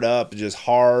barred up, just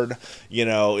hard,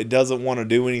 it doesn't want to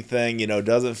do anything,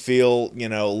 doesn't feel,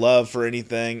 love for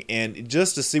anything, and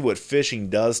just to see what fishing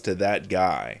does to that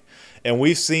guy. And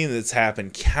we've seen this happen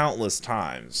countless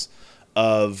times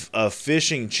of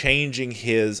fishing changing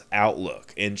his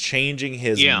outlook and changing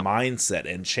his mindset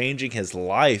and changing his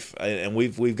life. And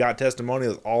we've got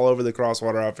testimonials all over the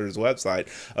Crosswater Outfitters website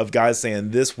of guys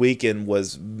saying this weekend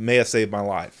may have saved my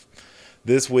life.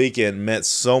 This weekend meant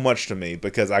so much to me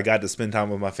because I got to spend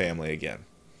time with my family again.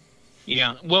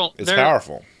 Yeah, well, it's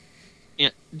powerful. Yeah,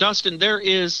 Dustin, there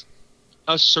is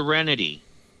a serenity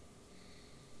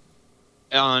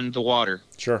on the water.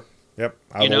 Sure. Yep.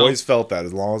 I've always felt that.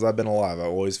 As long as I've been alive, I've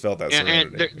always felt that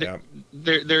serenity. And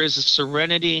there is a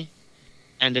serenity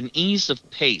and an ease of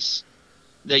pace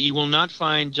that you will not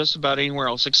find just about anywhere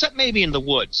else, except maybe in the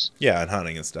woods. Yeah, and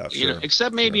hunting and stuff. Sure.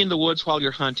 Except maybe in the woods while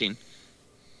you're hunting.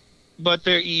 But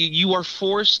you are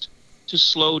forced to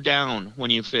slow down when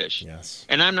you fish. Yes.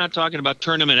 And I'm not talking about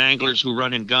tournament anglers who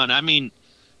run and gun. I mean,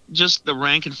 just the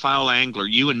rank and file angler,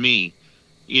 you and me.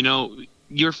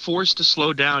 You're forced to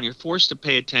slow down. You're forced to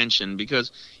pay attention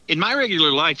because in my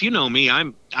regular life, me,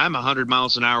 I'm 100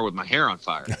 miles an hour with my hair on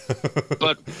fire.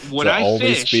 But when I fish, the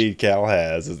only speed Cal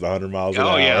has is 100 miles an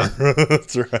hour. Oh yeah,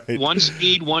 that's right. One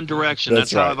speed, one direction.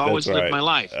 That's how I've always lived my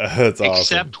life. That's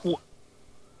awesome.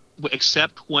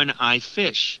 Except when I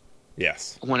fish.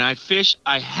 Yes. When I fish,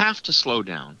 I have to slow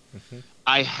down. Mm-hmm.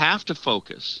 I have to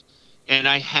focus, and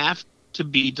I have to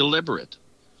be deliberate.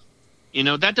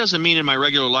 That doesn't mean in my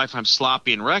regular life I'm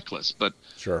sloppy and reckless, but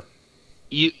sure,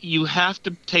 you have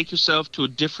to take yourself to a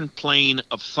different plane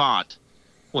of thought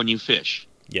when you fish.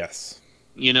 Yes.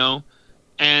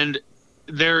 And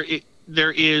there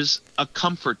is a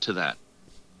comfort to that.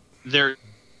 There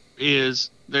is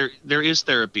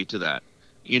therapy to that.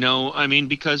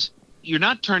 Because you're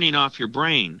not turning off your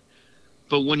brain,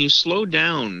 but when you slow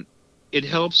down, it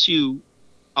helps you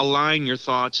align your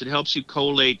thoughts. It helps you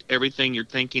collate everything you're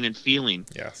thinking and feeling.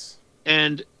 Yes.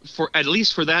 And at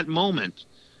least for that moment,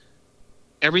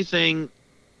 everything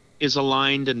is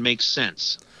aligned and makes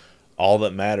sense. All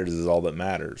that matters is all that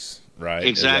matters, right?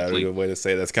 Exactly. Is that a good way to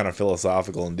say it? That's kind of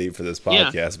philosophical and deep for this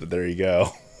podcast, but there you go.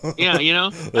 Yeah,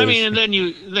 and then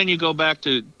you go back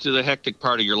to the hectic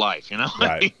part of your life,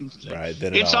 Right. Right.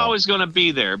 Then it's always going to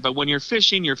be there, but when you're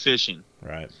fishing, you're fishing.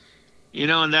 Right.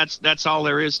 And that's all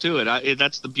there is to it.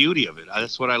 That's the beauty of it.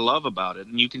 That's what I love about it.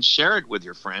 And you can share it with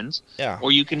your friends,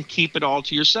 or you can keep it all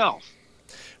to yourself.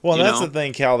 Well, that's the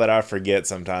thing, Cal, that I forget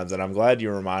sometimes, and I'm glad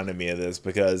you reminded me of this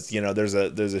because there's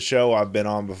a show I've been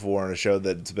on before and a show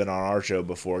that's been on our show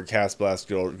before, Cast Blast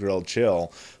Grilled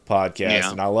Chill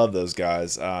podcast, and I love those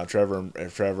guys,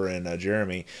 Trevor and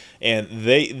Jeremy, and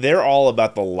they're all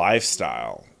about the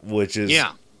lifestyle, which is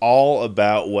all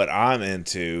about what I'm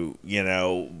into,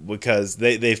 because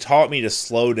they've taught me to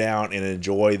slow down and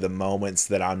enjoy the moments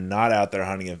that I'm not out there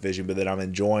hunting and fishing, but that I'm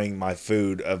enjoying my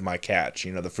food of my catch,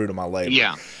 the fruit of my labor.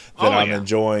 Yeah. That I'm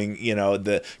enjoying,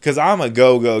 because I'm a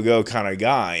go kind of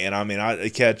guy, and I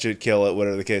catch it, kill it,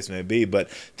 whatever the case may be. But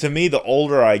to me, the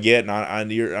older I get, and I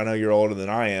know you're older than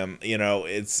I am,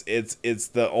 it's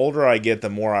the older I get, the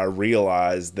more I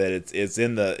realize that it's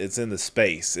in the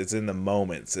space, it's in the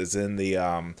moments, it's in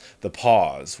the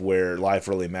pause where life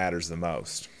really matters the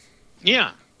most.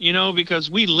 Yeah, because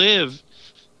we live.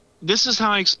 This is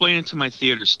how I explain it to my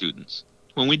theater students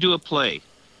when we do a play.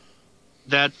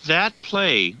 That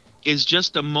play is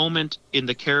just a moment in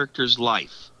the character's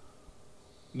life.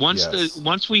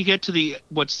 Once we get to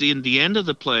what's in the end of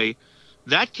the play,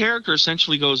 that character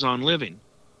essentially goes on living,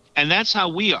 and that's how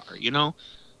we are.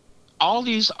 All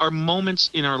these are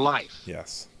moments in our life.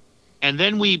 Yes. And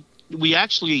then we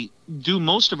actually do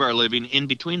most of our living in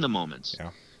between the moments.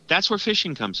 Yeah. That's where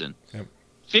fishing comes in. Yep.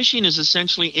 Fishing is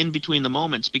essentially in between the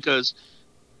moments because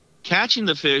catching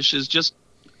the fish is just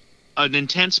an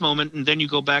intense moment, and then you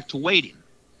go back to waiting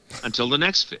until the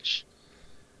next fish.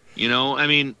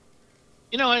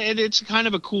 it's kind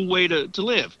of a cool way to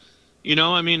live.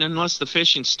 I mean, unless the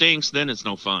fishing stinks, then it's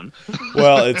no fun.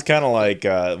 Well, it's kind of like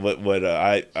what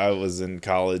I was in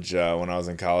college. When I was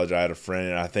in college, I had a friend,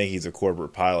 and I think he's a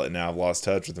corporate pilot now. I've lost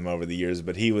touch with him over the years,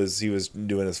 but he was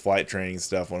doing his flight training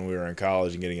stuff when we were in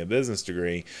college and getting a business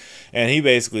degree. And he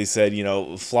basically said,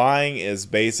 flying is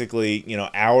basically,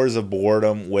 hours of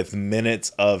boredom with minutes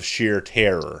of sheer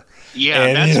terror. Yeah,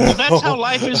 And, that's how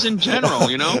life is in general,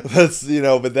 That's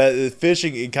but that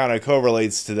fishing, it kind of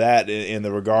correlates to that in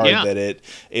the regard that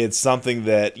it's something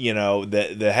that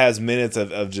that has minutes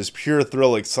of just pure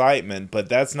thrill excitement, but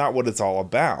that's not what it's all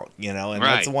about, and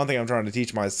that's the one thing I'm trying to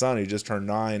teach my son, who just turned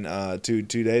 9 two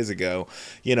days ago,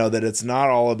 that it's not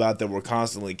all about that we're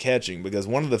constantly catching, because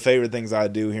one of the favorite things I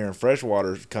do here in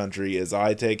freshwater country is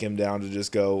I take him down to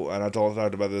just go, and I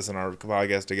talked about this in our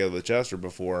podcast together with Chester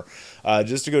before,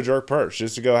 just to go jerk perch,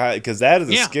 just to go, because that is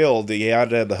a skill. You have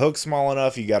to have the hook small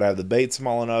enough, you got to have the bait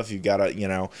small enough, you got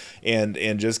to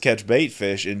and just catch bait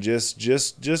fish, and just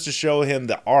to show him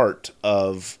the art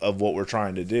of what we're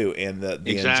trying to do, and the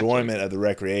enjoyment of the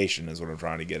recreation is what I'm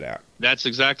trying to get at. That's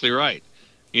exactly right.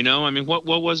 I mean, what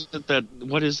was it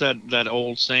what is that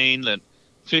old saying that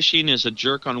fishing is a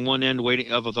jerk on one end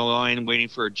of the line waiting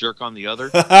for a jerk on the other?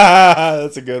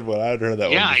 That's a good one. I've heard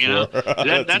that one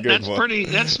before.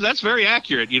 That's very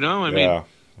accurate, I mean,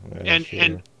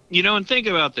 and think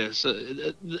about this.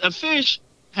 A fish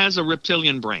has a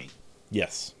reptilian brain.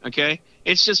 Yes. Okay?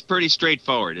 It's just pretty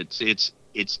straightforward. It's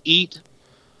eat,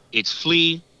 it's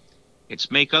flee,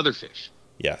 it's make other fish.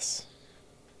 Yes.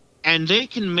 And they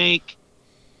can make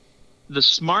the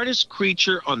smartest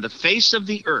creature on the face of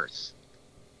the earth,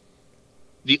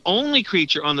 the only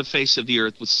creature on the face of the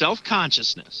earth with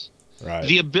self-consciousness,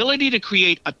 the ability to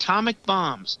create atomic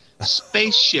bombs,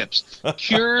 spaceships,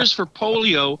 cures for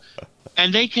polio,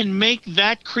 and they can make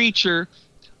that creature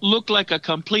look like a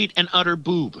complete and utter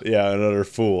boob. Yeah, an utter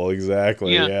fool,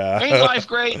 exactly. Yeah. Ain't life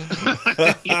great?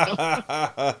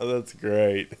 That's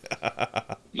great.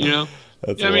 That's a lot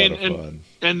of fun.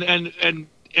 And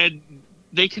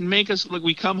they can make us look.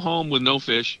 We come home with no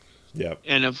fish. Yep.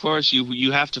 And of course,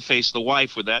 you have to face the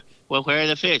wife with that. Well, where are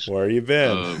the fish? Where you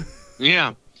been?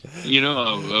 Yeah.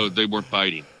 They weren't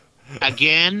biting.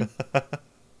 Again?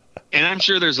 And I'm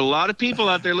sure there's a lot of people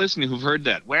out there listening who've heard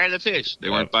that. Where are the fish? They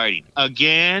weren't biting.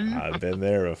 Again? I've been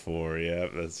there before. Yeah,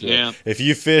 that's right. Yeah. If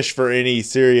you fish for any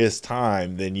serious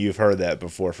time, then you've heard that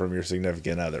before from your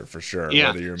significant other, for sure,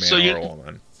 whether you're a man or a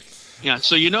woman. Yeah,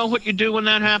 so you know what you do when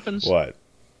that happens? What?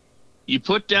 You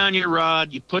put down your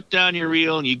rod, you put down your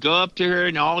reel, and you go up to her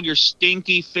in all your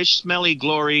stinky, fish-smelly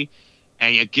glory,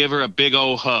 and you give her a big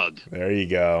old hug. There you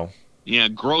go. Yeah,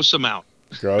 gross them out.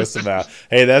 Gross them out.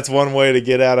 Hey, that's one way to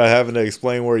get out of having to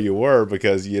explain where you were,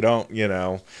 because you don't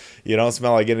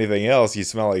smell like anything else. You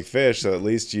smell like fish, so at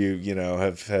least you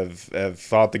have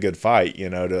fought the good fight. You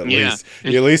at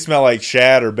least smell like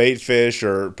shad or bait fish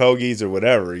or pogies or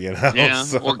whatever. Yeah,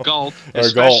 so, or gulp, or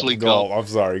especially gulp. I'm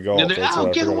sorry, gulp.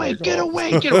 Get away!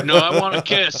 No, I want a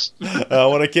kiss. I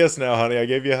want a kiss now, honey. I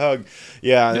gave you a hug.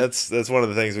 Yeah, that's one of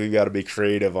the things we've got to be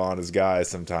creative on as guys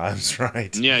sometimes,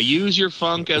 right? Yeah, use your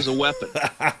funk as a weapon.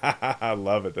 I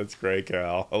love it. That's great,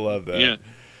 Cal. I love that. Yeah.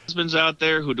 Husbands out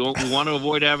there who want to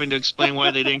avoid having to explain why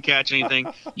they didn't catch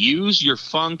anything, use your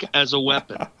funk as a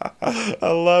weapon. I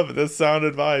love it. That's sound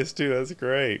advice too. That's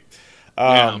great.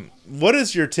 What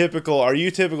is your typical? Are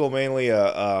you typical mainly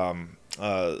live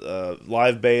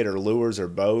bait or lures or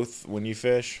both when you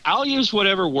fish? I'll use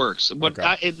whatever works.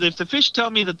 If the fish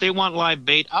tell me that they want live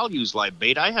bait, I'll use live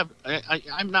bait.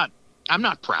 I'm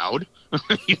not proud. I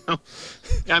mean,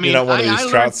 you're not one of these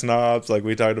trout snobs like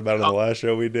we talked about in the last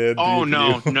show we did. Oh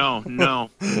no.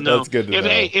 That's good to know.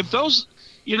 If those,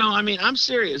 I mean, I'm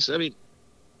serious. I mean,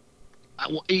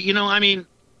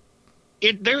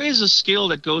 there is a skill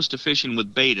that goes to fishing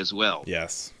with bait as well.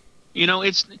 Yes.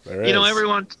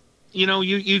 Everyone. You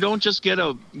don't just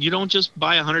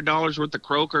buy $100 worth of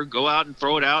croaker, go out and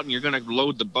throw it out, and you're going to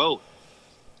load the boat.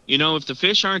 If the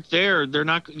fish aren't there, they're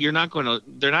not going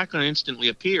to instantly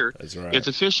appear. That's right. If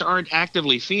the fish aren't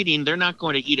actively feeding, they're not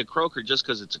going to eat a croaker just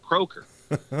because it's a croaker.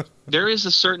 There is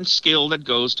a certain skill that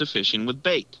goes to fishing with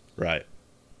bait. Right.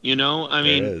 I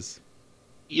mean, there is.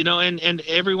 And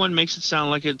everyone makes it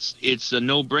sound like it's a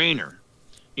no-brainer.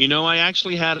 I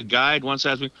actually had a guide once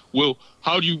ask me, well,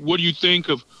 what do you think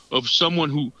of someone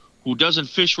who doesn't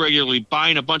fish regularly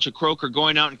buying a bunch of croaker,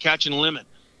 going out and catching a limit?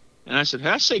 And I said,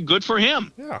 I say good for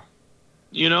him. Yeah.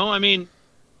 I mean,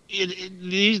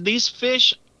 these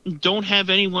fish don't have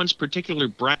anyone's particular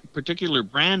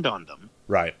brand on them.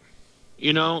 Right.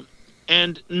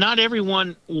 And not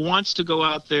everyone wants to go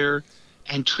out there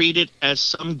and treat it as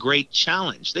some great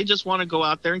challenge. They just want to go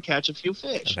out there and catch a few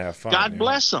fish. And have fun. God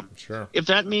bless them. Sure. If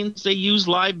that means they use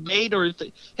live bait, or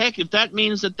if that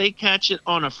means that they catch it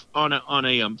on a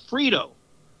Frito.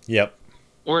 Yep.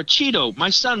 Or a Cheeto. My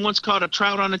son once caught a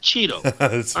trout on a Cheeto.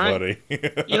 That's funny.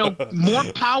 More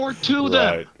power to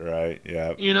them. Right,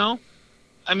 yeah.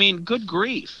 I mean, good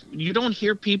grief. You don't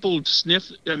hear people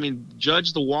judge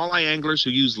the walleye anglers who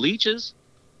use leeches.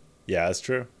 Yeah, that's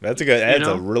true. That's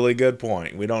a really good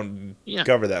point. We don't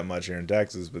cover that much here in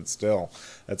Texas, but still,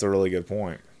 that's a really good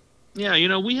point.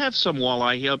 Yeah, we have some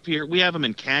walleye up here. We have them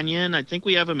in Canyon. I think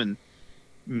we have them in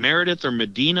Meredith or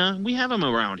Medina. We have them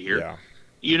around here. Yeah.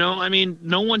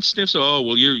 No one sniffs. Oh,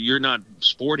 well, you're not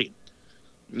sporting.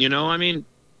 You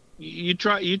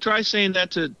try saying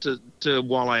that to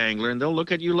walleye angler, and they'll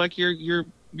look at you like you're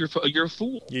a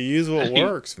fool. You use what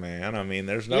works, man.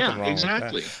 There's nothing wrong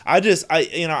exactly. with that.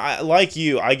 I like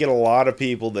you. I get a lot of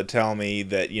people that tell me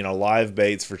that live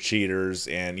baits for cheaters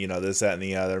and this, that, and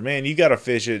the other. Man, you got to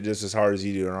fish it just as hard as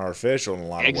you do an artificial in a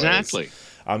lot of ways. Exactly.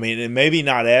 And maybe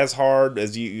not as hard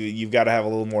as you've got to have a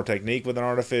little more technique with an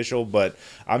artificial, but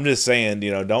I'm just saying,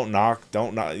 don't knock,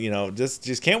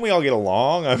 just can't we all get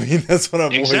along? That's what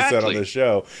I've always said on the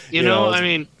show.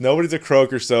 Nobody's a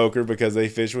croaker soaker because they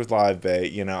fish with live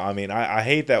bait. I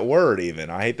hate that word even.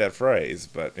 I hate that phrase,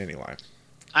 but anyway.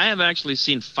 I have actually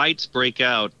seen fights break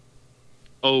out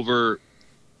over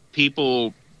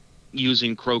people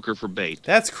using croaker for bait.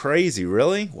 That's crazy,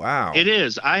 really? Wow. It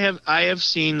is. I have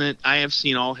seen that. I have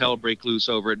seen all hell break loose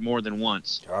over it more than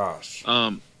once. Gosh.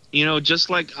 Just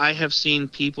like I have seen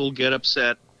people get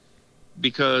upset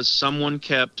because someone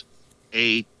kept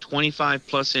a 25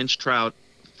 plus inch trout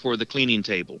for the cleaning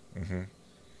table. Mm-hmm.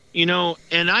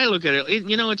 And I look at it,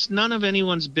 it's none of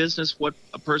anyone's business what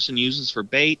a person uses for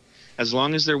bait, as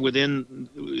long as they're within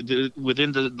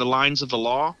the lines of the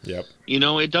law. Yep.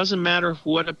 It doesn't matter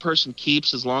what a person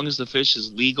keeps as long as the fish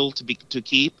is legal to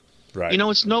keep. Right.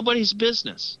 It's nobody's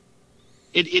business.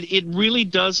 It really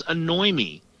does annoy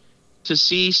me to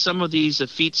see some of these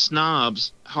effete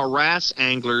snobs harass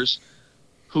anglers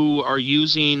who are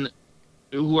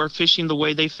fishing the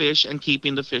way they fish and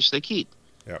keeping the fish they keep.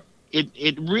 Yep.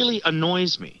 It really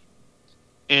annoys me.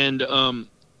 And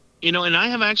and I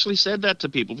have actually said that to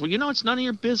people. Well, it's none of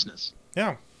your business.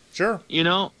 Yeah, sure.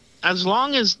 As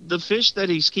long as the fish that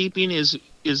he's keeping is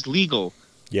legal,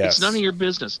 yes, it's none of your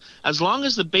business. As long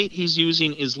as the bait he's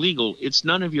using is legal, it's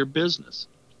none of your business.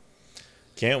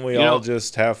 Can't we all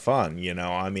just have fun?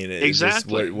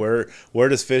 Exactly. Just, where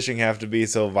does fishing have to be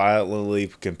so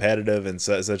violently competitive and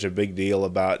such a big deal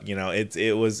about?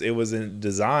 It was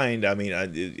designed.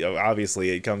 Obviously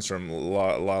it comes from a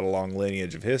lot of long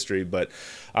lineage of history, but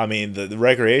the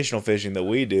recreational fishing that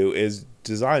we do is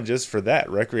designed just for that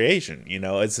recreation.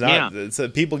 It's not. Yeah.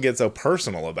 People get so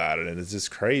personal about it, and it's just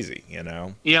crazy.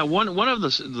 Yeah. One of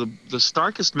the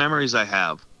starkest memories I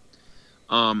have.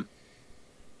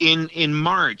 In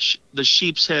March, the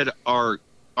sheep's head are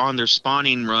on their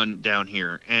spawning run down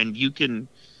here, and you can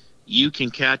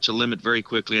catch a limit very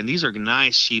quickly. And these are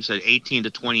nice sheep's head, 18 to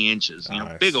 20 inches,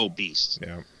 nice. Big old beasts.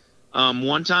 Yeah.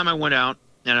 One time I went out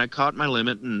and I caught my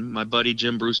limit, and my buddy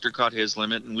Jim Brewster caught his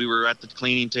limit, and we were at the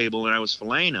cleaning table, and I was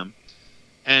filleting them.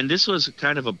 And this was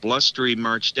kind of a blustery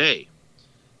March day,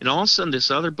 and all of a sudden this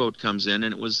other boat comes in,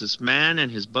 and it was this man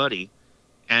and his buddy's,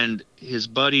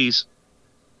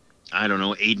 I don't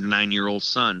know, 8 and 9 year old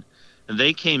son. And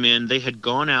they came in, they had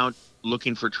gone out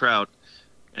looking for trout,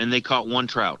 and they caught one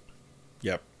trout.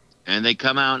 Yep. And they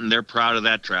come out and they're proud of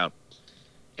that trout.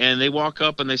 And they walk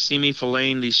up and they see me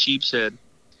filleting these sheep's head,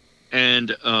 and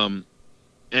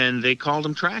they called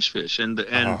them trash fish. And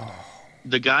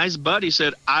the guy's buddy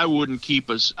said, I wouldn't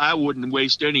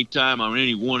waste any time on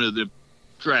any one of the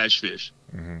trash fish.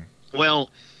 Mm-hmm. Well,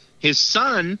 his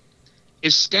son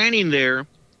is standing there,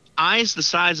 eyes the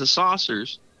size of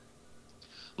saucers,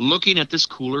 looking at this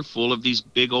cooler full of these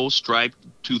big old striped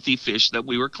toothy fish that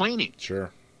we were cleaning.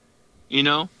 Sure.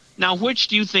 Now which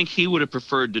do you think he would have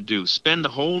preferred to do? Spend the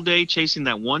whole day chasing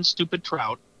that one stupid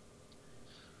trout,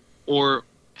 or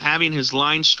having his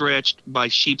line stretched by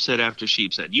sheep's head after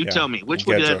sheep's head? You tell me, which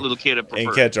would that little kid have preferred?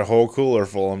 And catch a whole cooler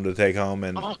full of them to take home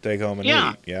and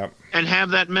eat. Yep. And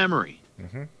have that memory.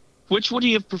 Mm-hmm. Which would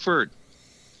he have preferred?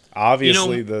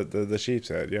 Obviously, the sheep's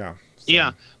head, yeah. So.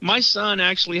 Yeah. My son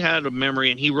actually had a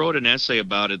memory, and he wrote an essay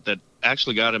about it that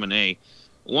actually got him an A.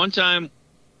 One time,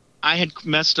 I had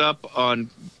messed up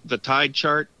on the tide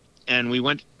chart, and we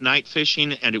went night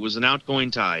fishing, and it was an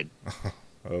outgoing tide.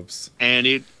 Oops. And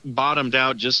it bottomed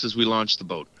out just as we launched the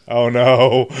boat. Oh,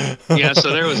 no. Yeah,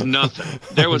 so there was nothing.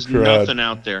 There was nothing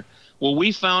out there. Well,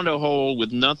 we found a hole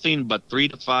with nothing but 3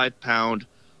 to 5 pound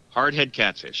hardhead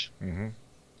catfish. Mm-hmm.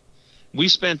 We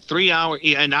spent 3 hours,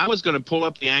 and I was going to pull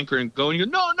up the anchor and go, and you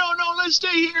go, no, let's stay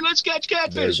here. Let's catch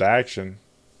catfish. There's action.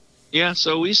 Yeah,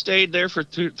 so we stayed there for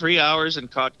 3 hours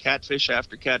and caught catfish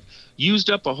after cat. Used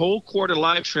up a whole quart of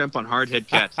live shrimp on hardhead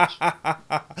catfish.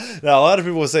 Now, a lot of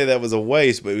people say that was a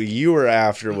waste, but what you were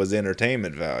after was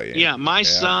entertainment value. Yeah, my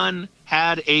son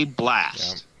had a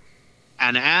blast. Yeah.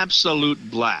 An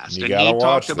absolute blast. You and gotta he watch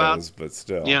talked about those, but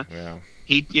still. Yeah.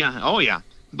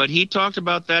 But he talked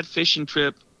about that fishing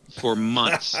trip for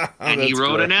months. And he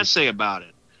wrote an essay about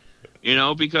it. You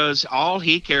know, because all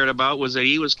he cared about was that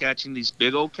he was catching these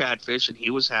big old catfish and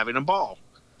he was having a ball.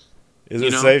 Is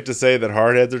it safe to say that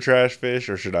hardheads are trash fish,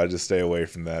 or should I just stay away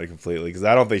from that completely? Because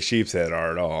I don't think sheep's head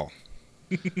are at all.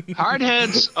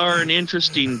 Hardheads are an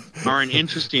interesting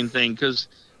thing, because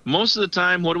most of the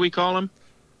time, what do we call them?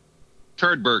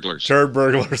 Turd burglars. Turd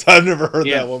burglars. I've never heard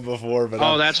that one before,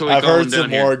 but that's what I've call heard them some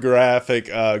down more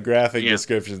here. graphic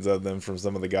descriptions of them from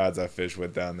some of the guys I fish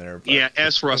with down there. But. Yeah,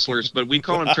 rustlers, but we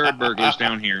call them turd burglars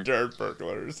down here. Turd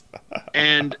burglars.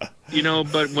 And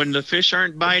but when the fish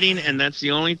aren't biting and that's the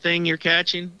only thing you're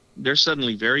catching, they're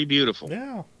suddenly very beautiful.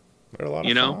 Yeah, they're a lot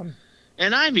of fun.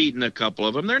 And I've eaten a couple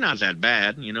of them. They're not that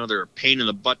bad. They're a pain in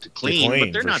the butt to clean,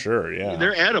 but they're not. Sure, yeah.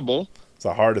 They're edible. It's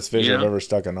the hardest fish I've ever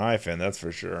stuck a knife in. That's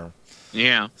for sure.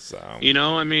 Yeah. So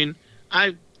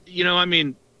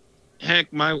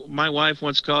heck, my wife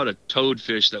once caught a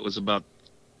toadfish that was about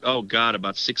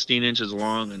 16 inches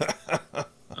long, and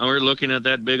we're looking at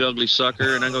that big ugly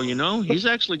sucker, and I go, he's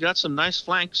actually got some nice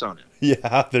flanks on him.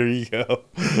 Yeah, there you go.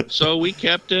 So we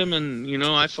kept him, and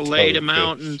I filleted him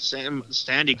out, and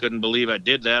Sandy couldn't believe I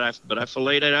did that. But I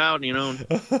filleted it out,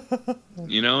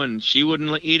 and she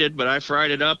wouldn't eat it, but I fried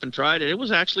it up and tried it. It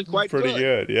was actually quite pretty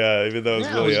good. Yeah, even though it was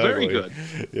really ugly. Very good.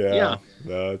 Yeah.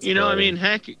 No, it's funny.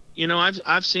 Heck,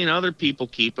 I've seen other people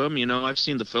keep them. I've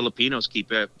seen the Filipinos keep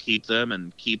them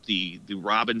and keep the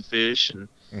robin fish and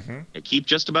they keep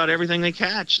just about everything they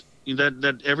catch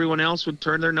that everyone else would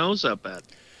turn their nose up at.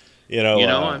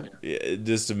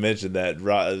 Just to mention that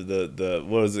the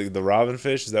what was it, the robin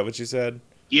fish? Is that what you said?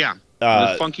 Yeah,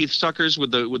 the funky suckers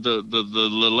with the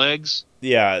legs.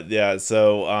 Yeah.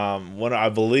 So, I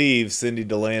believe Cindy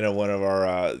Delana, one of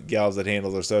our gals that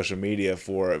handles our social media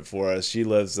for us, she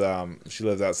lives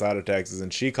outside of Texas,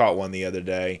 and she caught one the other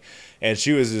day, and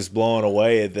she was just blown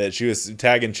away at that. She was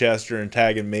tagging Chester and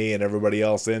tagging me and everybody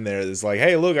else in there. It's like,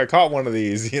 hey, look, I caught one of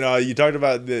these. You talked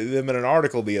about them in an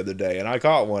article the other day, and I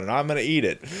caught one, and I'm gonna eat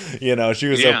it. She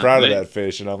was so proud of that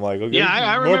fish, and I'm like, okay,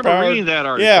 I remember reading that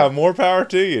article. Yeah, more power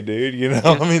to you, dude.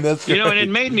 I mean, that's great. And it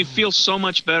made me feel so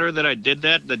much better that I did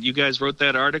that you guys wrote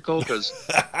that article, because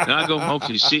I go,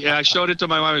 okay, see, I showed it to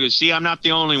my wife. I go, see, I'm not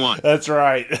the only one. That's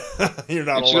right. You're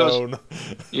not alone.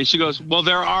 And she goes, well,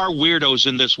 there are weirdos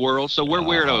in this world, so we're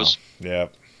weirdos. Yeah.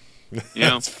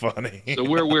 That's funny. So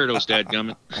we're weirdos,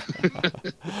 dadgummit.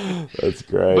 That's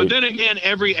great. But then again,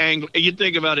 every angler, you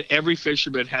think about it, every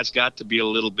fisherman has got to be a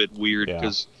little bit weird,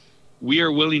 because we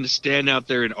are willing to stand out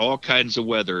there in all kinds of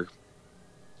weather.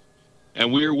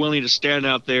 And we are willing to stand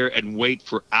out there and wait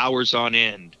for hours on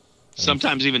end,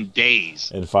 sometimes even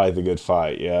days. And fight the good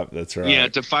fight. Yeah, that's right. Yeah,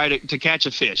 to catch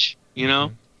a fish,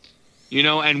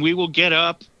 and we will get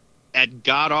up at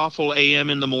god-awful a.m.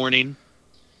 in the morning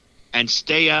and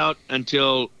stay out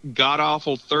until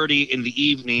god-awful 30 in the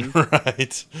evening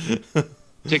right.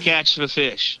 to catch the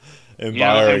fish. And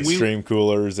buy our extreme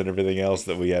coolers and everything else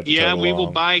that we have to Yeah, we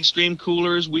will buy extreme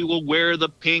coolers. We will wear the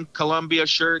pink Columbia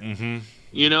shirt. Mm-hmm.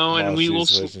 And we will,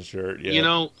 shirt,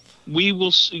 we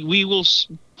will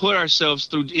put ourselves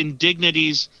through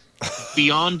indignities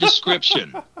beyond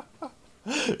description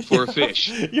for a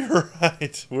fish. You're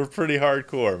right. We're pretty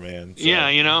hardcore, man. So. Yeah,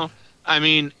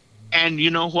 and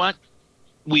you know what?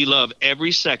 We love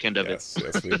every second of it.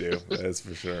 Yes, we do. That's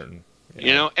for sure.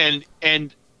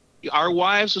 And our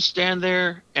wives will stand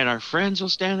there, and our friends will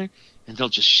stand there, and they'll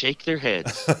just shake their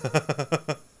heads.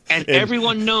 And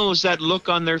everyone knows that look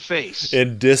on their face.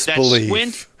 In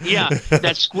disbelief.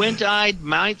 That squint-eyed,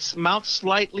 mouth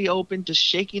slightly open, just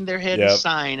shaking their head and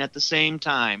sighing at the same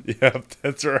time. Yep,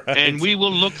 that's right. And we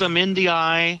will look them in the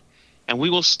eye, and we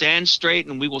will stand straight,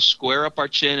 and we will square up our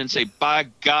chin and say, by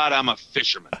God, I'm a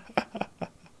fisherman.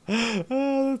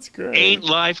 Oh, that's great. Ain't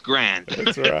life grand?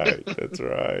 That's right. That's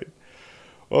right.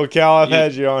 Well, Cal, I've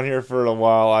had you on here for a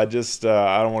while. I just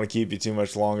I don't want to keep you too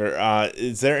much longer.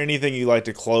 Is there anything you'd like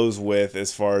to close with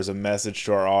as far as a message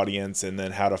to our audience, and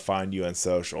then how to find you on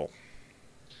social?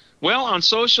 Well, on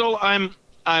social, I'm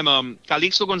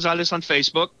Calixto Gonzales on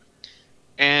Facebook,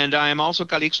 and I'm also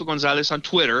Calixto Gonzales on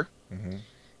Twitter. Mm-hmm.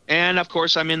 And of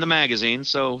course, I'm in the magazine,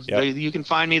 so Yep. you can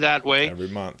find me that way. Every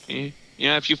month.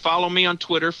 Yeah, if you follow me on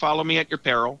Twitter, follow me at your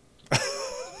peril.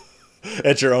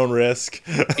 At your own risk.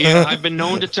 Yeah, I've been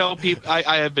known to tell people.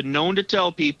 I have been known to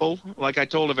tell people, like I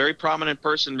told a very prominent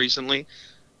person recently,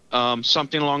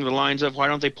 something along the lines of, "Why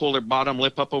don't they pull their bottom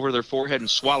lip up over their forehead and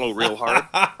swallow real hard?"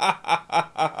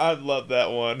 I love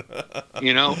that one.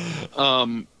 You know.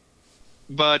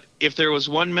 But if there was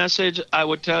one message I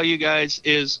would tell you guys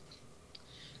is,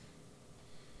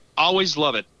 always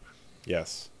love it.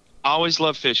 Yes. Always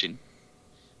love fishing.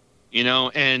 You know,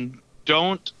 and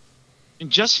don't.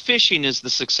 Just fishing is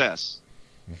the success.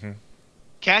 Mm-hmm.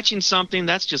 Catching something,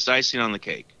 that's just icing on the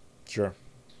cake. Sure.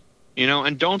 You know,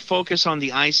 and don't focus on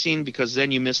the icing, because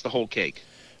then you miss the whole cake.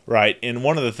 Right. And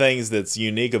one of the things that's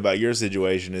unique about your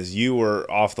situation is you were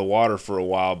off the water for a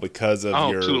while because of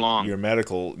your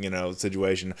medical,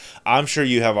 situation. I'm sure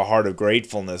you have a heart of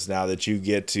gratefulness now that you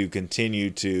get to continue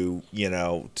to,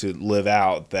 to live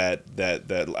out that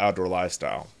outdoor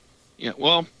lifestyle. Yeah.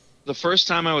 Well, the first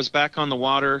time I was back on the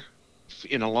water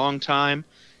in a long time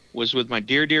was with my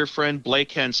dear friend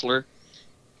Blake Hensler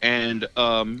and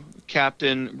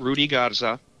Captain Rudy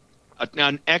Garza,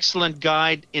 an excellent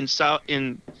guide in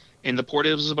the Port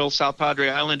Isabel, South Padre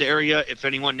Island area, if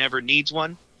anyone ever needs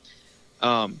one.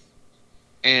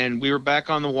 And we were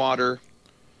back on the water,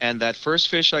 and that first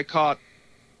fish I caught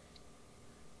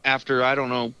after, I don't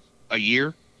know, a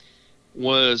year,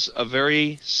 was a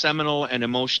very seminal and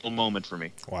emotional moment for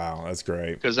me. Wow, that's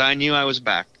great. Because I knew I was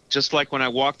back. Just like when I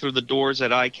walked through the doors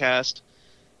at ICAST,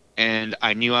 and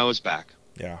I knew I was back.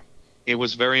 Yeah. It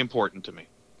was very important to me.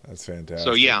 That's fantastic.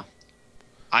 So, yeah.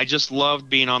 I just loved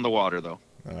being on the water, though.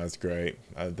 Oh, that's great.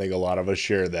 I think a lot of us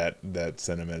share that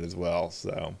sentiment as well.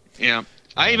 So yeah,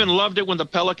 I even loved it when the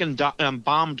Pelican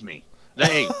bombed me.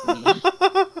 They,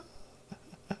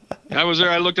 I was there.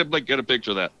 I looked at get a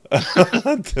picture of that.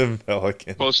 The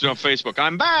Pelican posted on Facebook.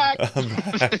 I'm back. I'm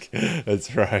back.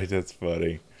 That's right. That's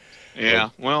funny. Yeah.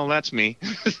 Well, that's me.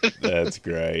 That's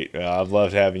great. I've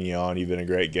loved having you on. You've been a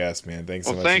great guest, man. Thanks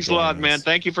so much. Thanks a lot, man.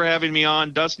 Thank you for having me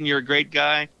on, Dustin. You're a great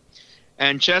guy.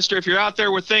 And Chester, if you're out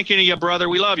there, we're thinking of you, brother.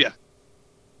 We love you.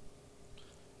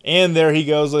 And there he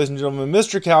goes, ladies and gentlemen,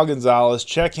 Mr. Cal Gonzales.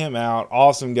 Check him out.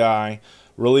 Awesome guy.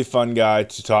 Really fun guy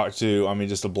to talk to. I mean,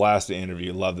 just a blast to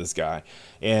interview. Love this guy.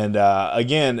 And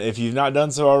again, if you've not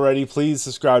done so already, please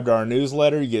subscribe to our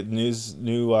newsletter. You get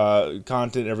new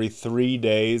content every 3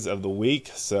 days of the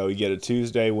week. So you get a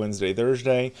Tuesday, Wednesday,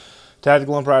 Thursday.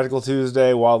 Tactical and Practical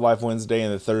Tuesday, Wildlife Wednesday,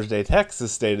 and the Thursday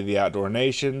Texas State of the Outdoor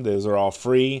Nation. Those are all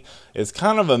free. It's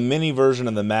kind of a mini version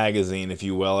of the magazine, if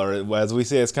you will, or as we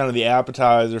say, it's kind of the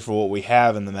appetizer for what we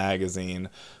have in the magazine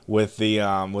with the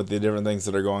different things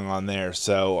that are going on there.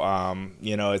 So,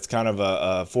 it's kind of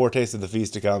a foretaste of the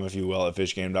feast to come, if you will, at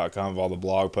fishgame.com of all the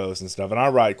blog posts and stuff. And I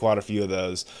write quite a few of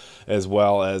those, as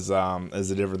well as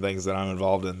the different things that I'm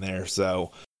involved in there.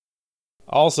 So.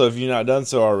 Also, if you've not done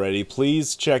so already,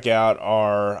 please check out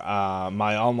our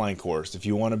my online course if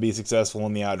you want to be successful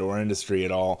in the outdoor industry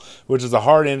at all, which is a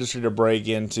hard industry to break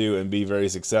into and be very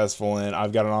successful in.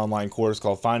 I've got an online course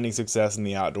called Finding Success in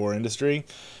the Outdoor Industry,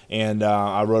 and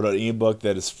I wrote an ebook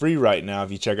that is free right now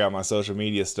if you check out my social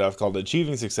media stuff called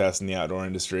Achieving Success in the Outdoor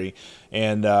Industry.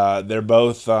 And they're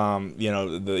both,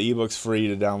 the ebook's free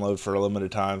to download for a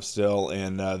limited time still,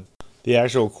 and the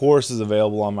actual course is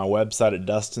available on my website at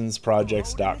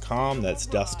dustinsprojects.com. That's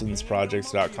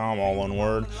dustinsprojects.com, all one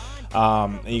word.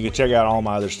 And you can check out all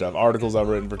my other stuff. Articles I've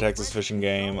written for Texas Fish and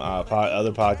Game,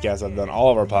 other podcasts I've done.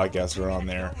 All of our podcasts are on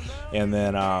there. And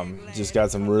then just got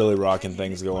some really rocking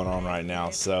things going on right now.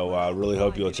 So really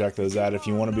hope you'll check those out. If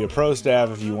you want to be a pro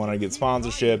staff, if you want to get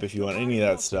sponsorship, if you want any of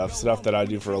that stuff that I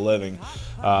do for a living,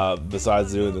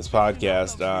 besides doing this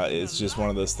podcast, it's just one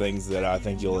of those things that I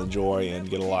think you'll enjoy and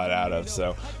get a lot out of.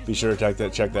 So be sure to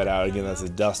check that out. Again, that's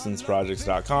at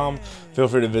dustinsprojects.com. Feel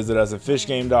free to visit us at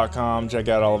fishgame.com. Check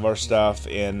out all of our stuff,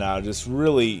 and just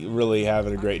really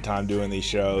having a great time doing these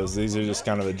shows. These are just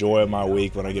kind of the joy of my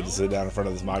week when I get to sit down in front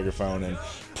of this microphone and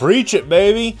preach it,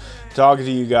 baby, talking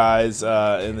to you guys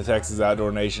in the Texas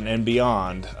Outdoor Nation and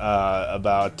beyond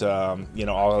about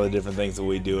all of the different things that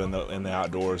we do in the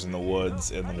outdoors, in the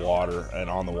woods, in the water, and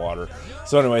on the water.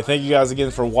 So anyway, thank you guys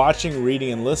again for watching,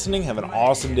 reading, and listening. Have an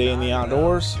awesome day in the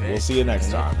outdoors. We'll see you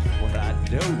next time. What I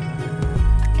do.